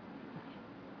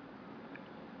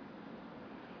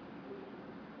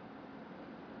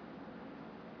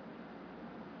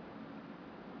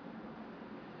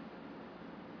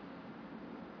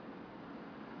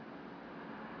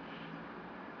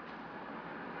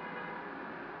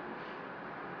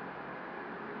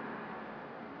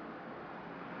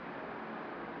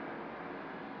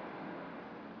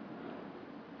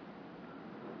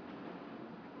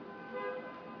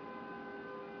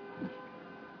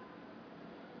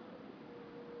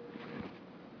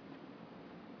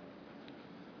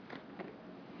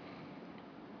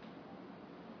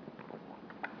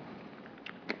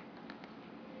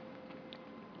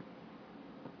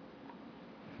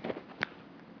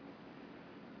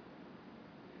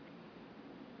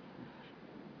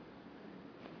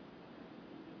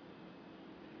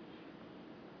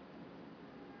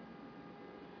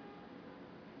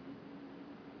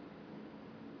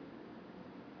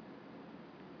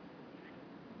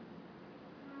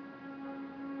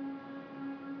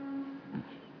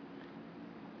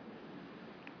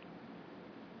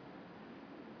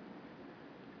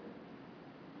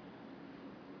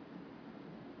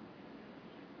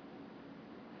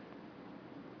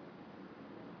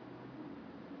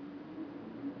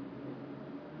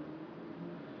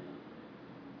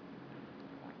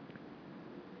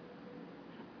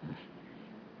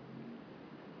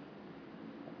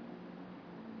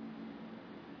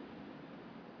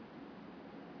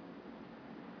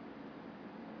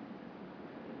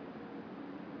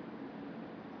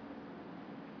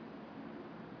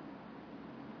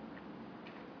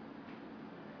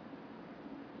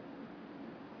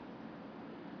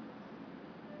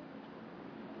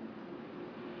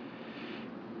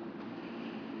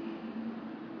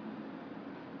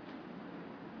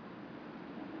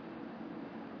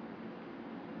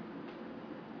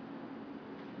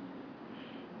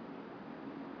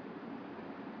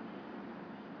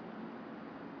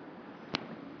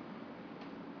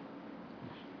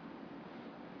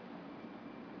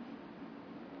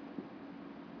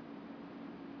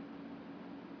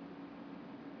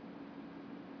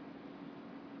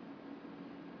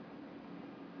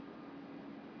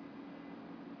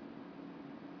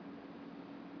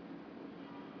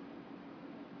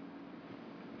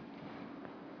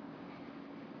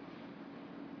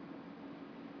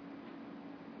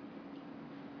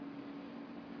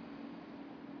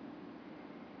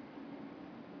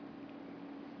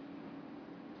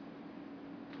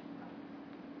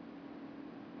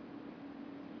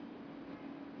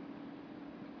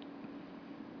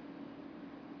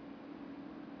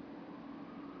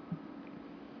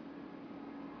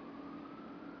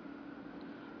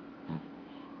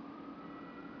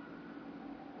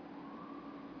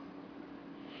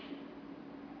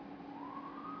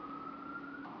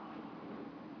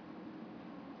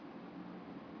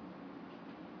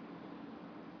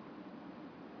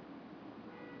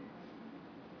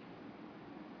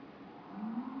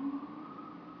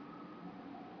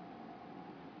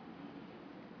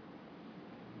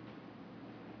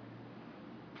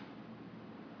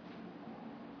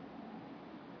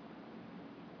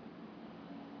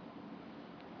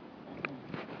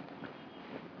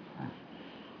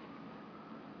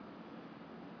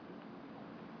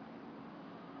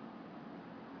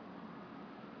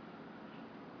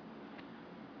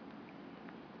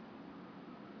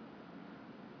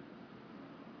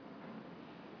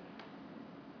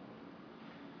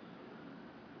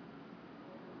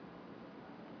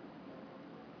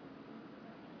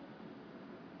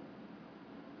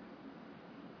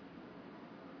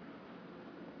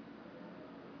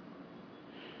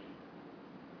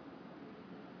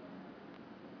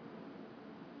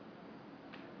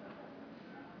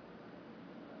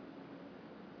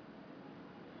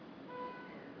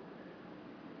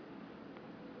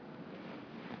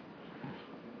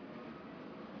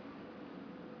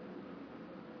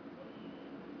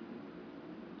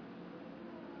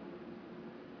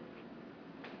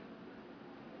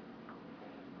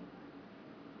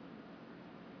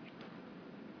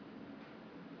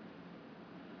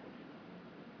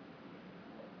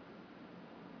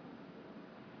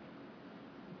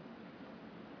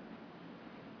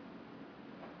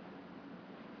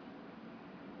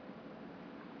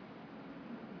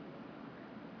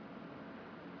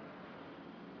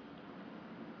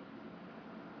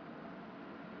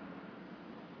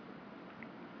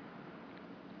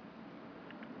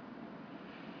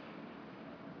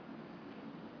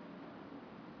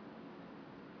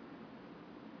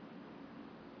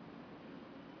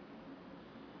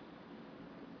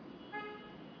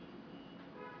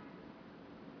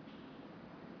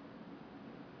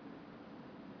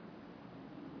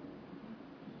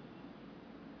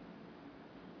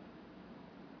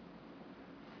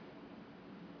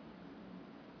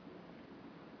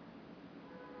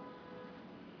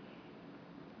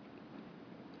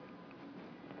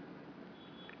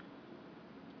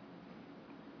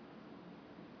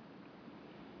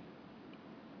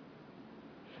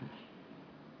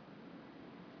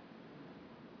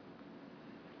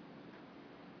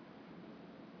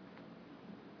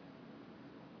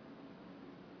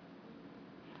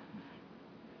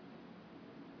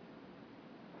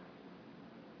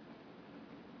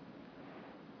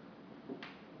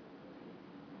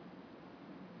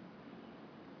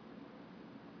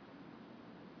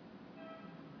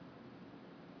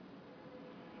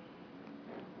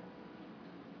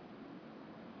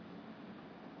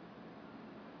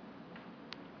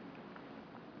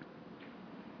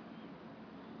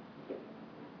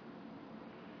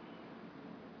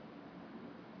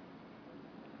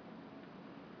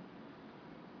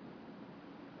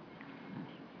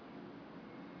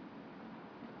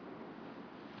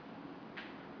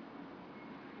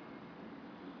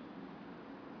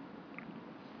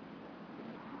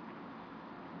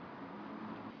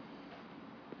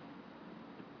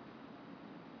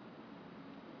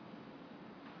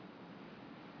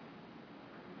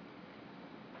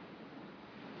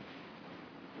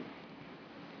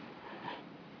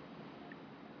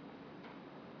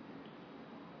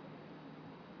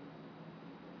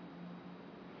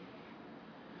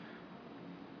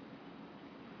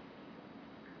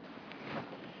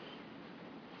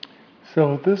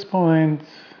 So at this point,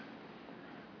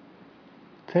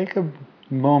 take a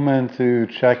moment to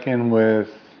check in with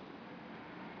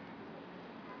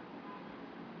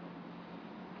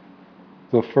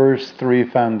the first three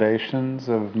foundations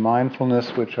of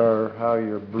mindfulness, which are how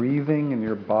your breathing and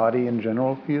your body in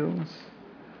general feels.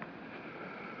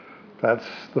 That's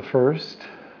the first.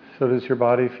 So does your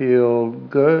body feel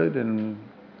good and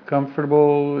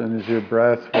comfortable? And is your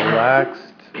breath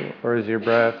relaxed? Or is your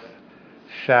breath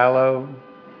shallow?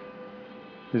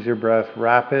 Is your breath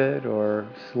rapid or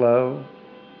slow?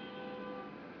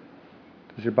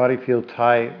 Does your body feel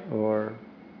tight or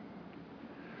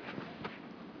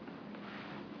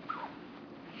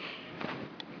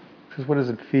just what does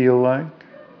it feel like?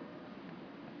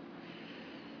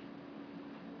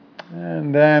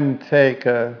 And then take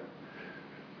a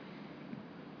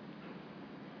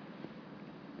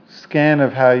scan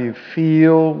of how you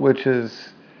feel, which is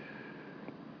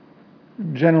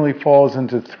generally falls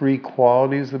into three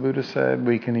qualities, the Buddha said.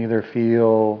 We can either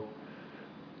feel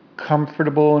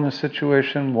comfortable in a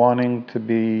situation, wanting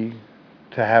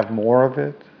to have more of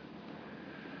it.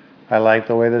 I like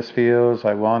the way this feels.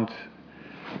 I want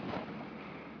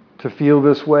to feel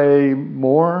this way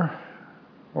more.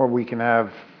 Or we can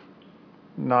have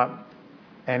not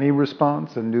any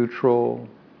response, a neutral,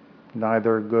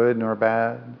 neither good nor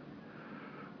bad.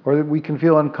 Or that we can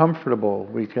feel uncomfortable.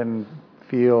 We can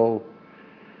feel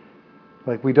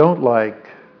like we don't like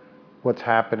what's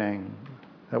happening,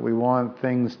 that we want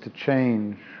things to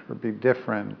change or be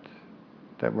different,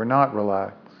 that we're not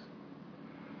relaxed.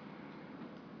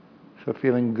 So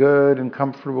feeling good and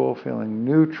comfortable, feeling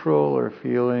neutral or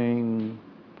feeling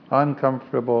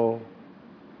uncomfortable.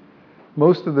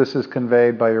 Most of this is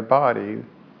conveyed by your body.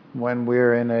 When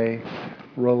we're in a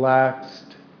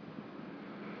relaxed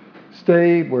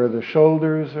state where the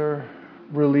shoulders are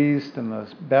released and the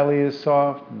belly is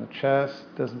soft and the chest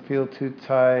doesn't feel too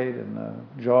tight and the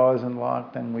jaw isn't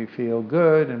locked, then we feel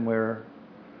good and we're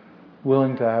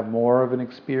willing to have more of an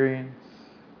experience.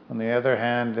 On the other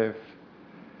hand, if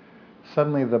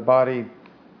suddenly the body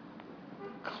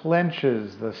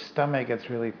clenches, the stomach gets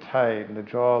really tight and the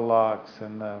jaw locks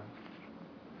and the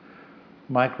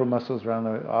micro muscles around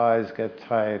the eyes get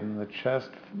tight and the chest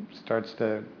starts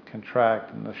to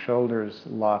contract and the shoulders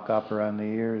lock up around the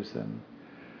ears, and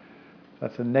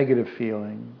that's a negative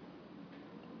feeling.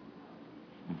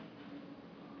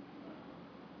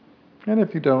 And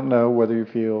if you don't know whether you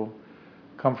feel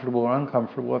comfortable or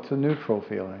uncomfortable, it's a neutral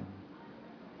feeling.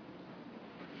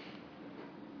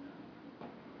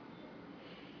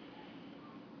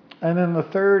 And then the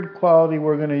third quality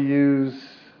we're going to use,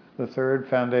 the third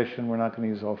foundation, we're not going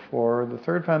to use all four. The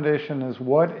third foundation is,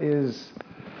 what is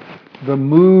the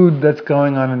mood that's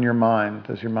going on in your mind?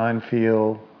 Does your mind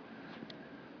feel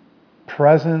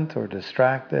present or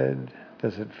distracted?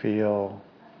 Does it feel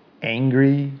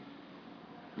angry?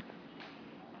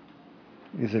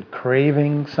 Is it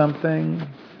craving something?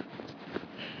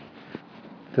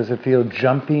 Does it feel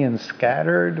jumpy and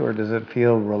scattered, or does it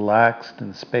feel relaxed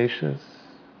and spacious?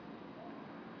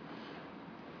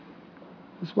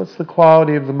 What's the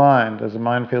quality of the mind? Does the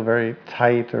mind feel very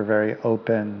tight or very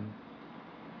open?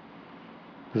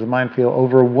 Does the mind feel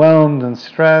overwhelmed and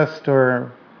stressed,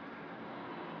 or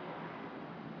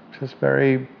just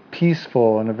very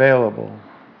peaceful and available?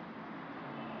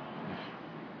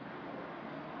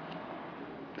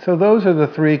 So those are the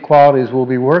three qualities we'll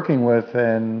be working with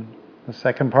in the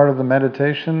second part of the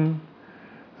meditation.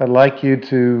 I'd like you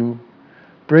to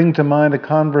bring to mind a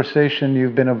conversation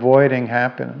you've been avoiding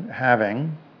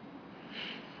having.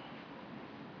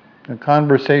 A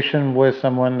conversation with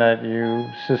someone that you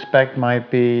suspect might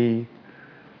be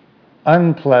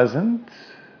unpleasant.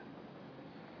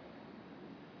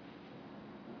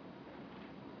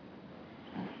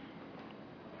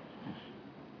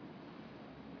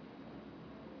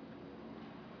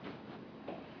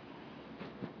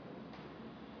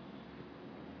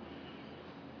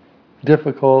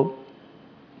 Difficult.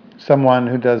 Someone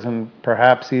who doesn't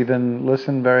perhaps even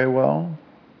listen very well.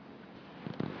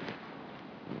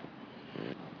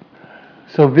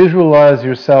 So visualize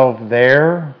yourself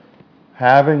there,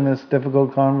 having this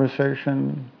difficult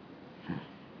conversation.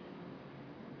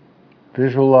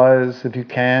 Visualize, if you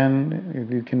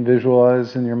can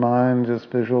visualize in your mind,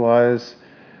 just visualize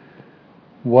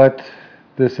what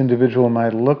this individual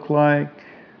might look like.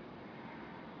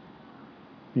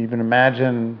 Even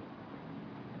imagine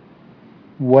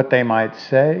what they might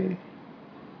say.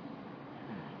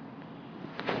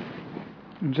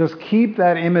 Just keep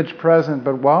that image present,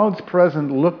 but while it's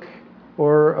present, look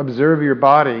or observe your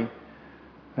body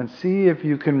and see if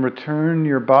you can return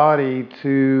your body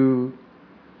to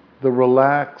the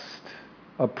relaxed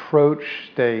approach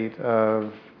state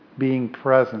of being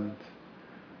present,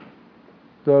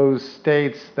 those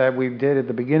states that we did at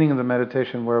the beginning of the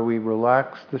meditation where we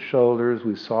relaxed the shoulders,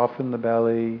 we softened the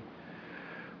belly,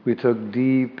 we took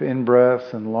deep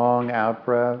in-breaths and long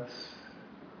out-breaths,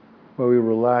 where we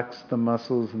relaxed the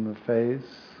muscles in the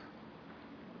face,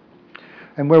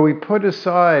 and where we put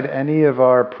aside any of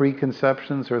our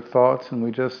preconceptions or thoughts and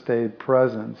we just stayed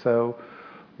present. So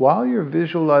while you're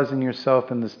visualizing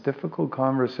yourself in this difficult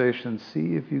conversation,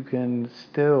 see if you can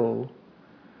still,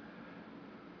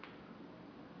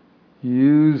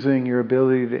 using your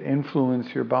ability to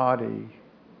influence your body,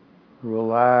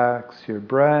 relax your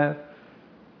breath,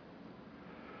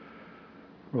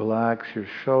 relax your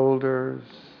shoulders,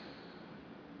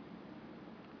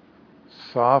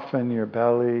 soften your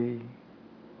belly,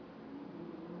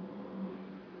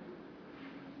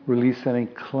 release any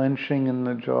clenching in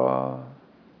the jaw.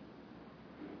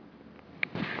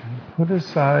 And put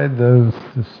aside those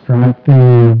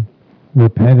distracting,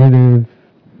 repetitive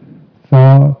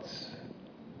thoughts,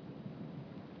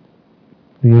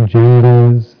 the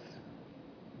agendas,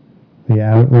 the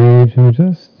outrage, and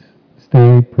just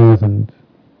stay present.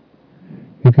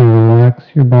 You can relax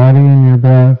your body and your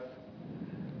breath.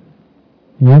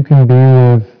 You can be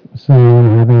with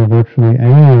someone having virtually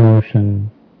any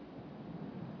emotion,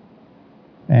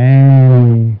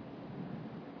 any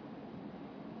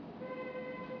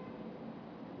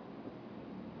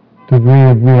degree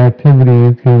of reactivity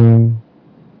you can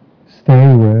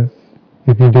stay with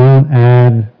if you don't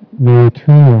add the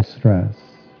internal stress.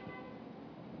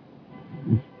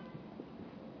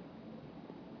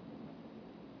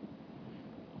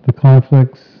 The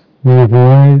conflicts we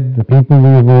avoid, the people we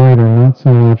avoid are not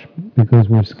so much because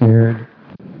we're scared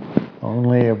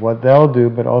only of what they'll do,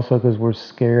 but also because we're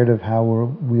scared of how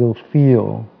we'll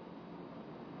feel.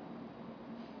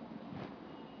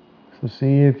 So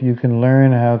see if you can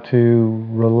learn how to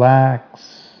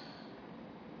relax,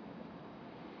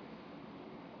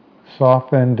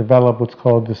 soften, develop what's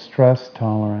called distress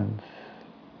tolerance.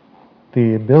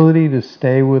 The ability to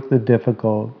stay with the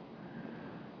difficult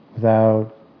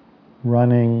without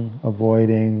running,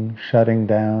 avoiding, shutting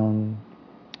down,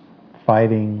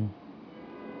 fighting,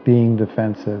 being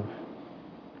defensive.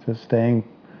 Just staying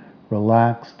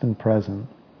relaxed and present.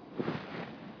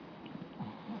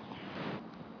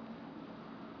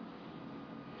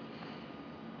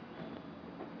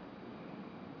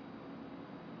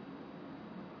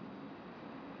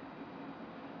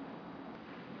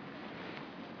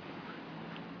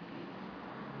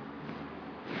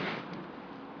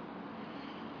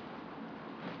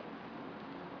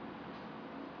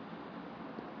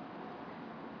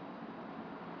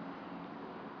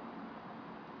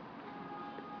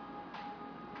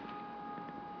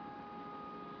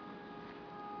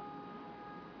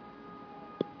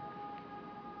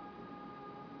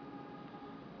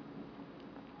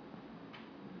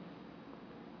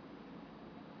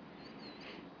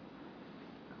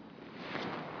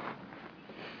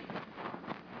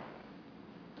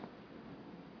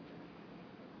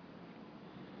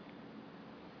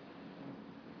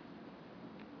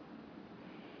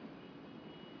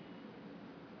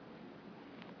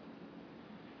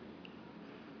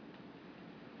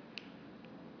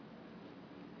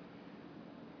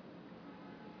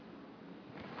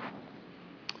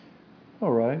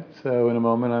 All right, so in a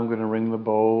moment I'm going to ring the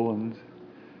bowl and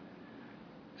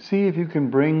see if you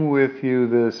can bring with you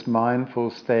this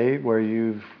mindful state where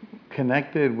you've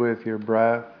connected with your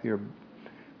breath, your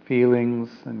feelings,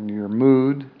 and your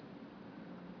mood.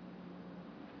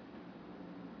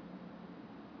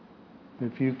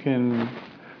 If you can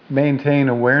maintain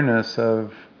awareness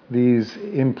of these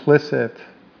implicit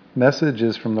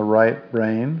messages from the right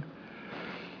brain,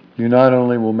 you not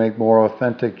only will make more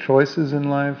authentic choices in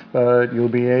life, but you'll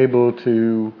be able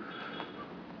to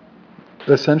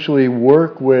essentially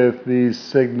work with these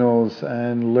signals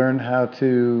and learn how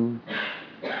to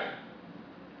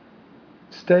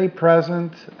stay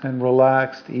present and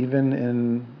relaxed even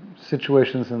in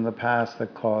situations in the past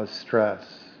that cause stress.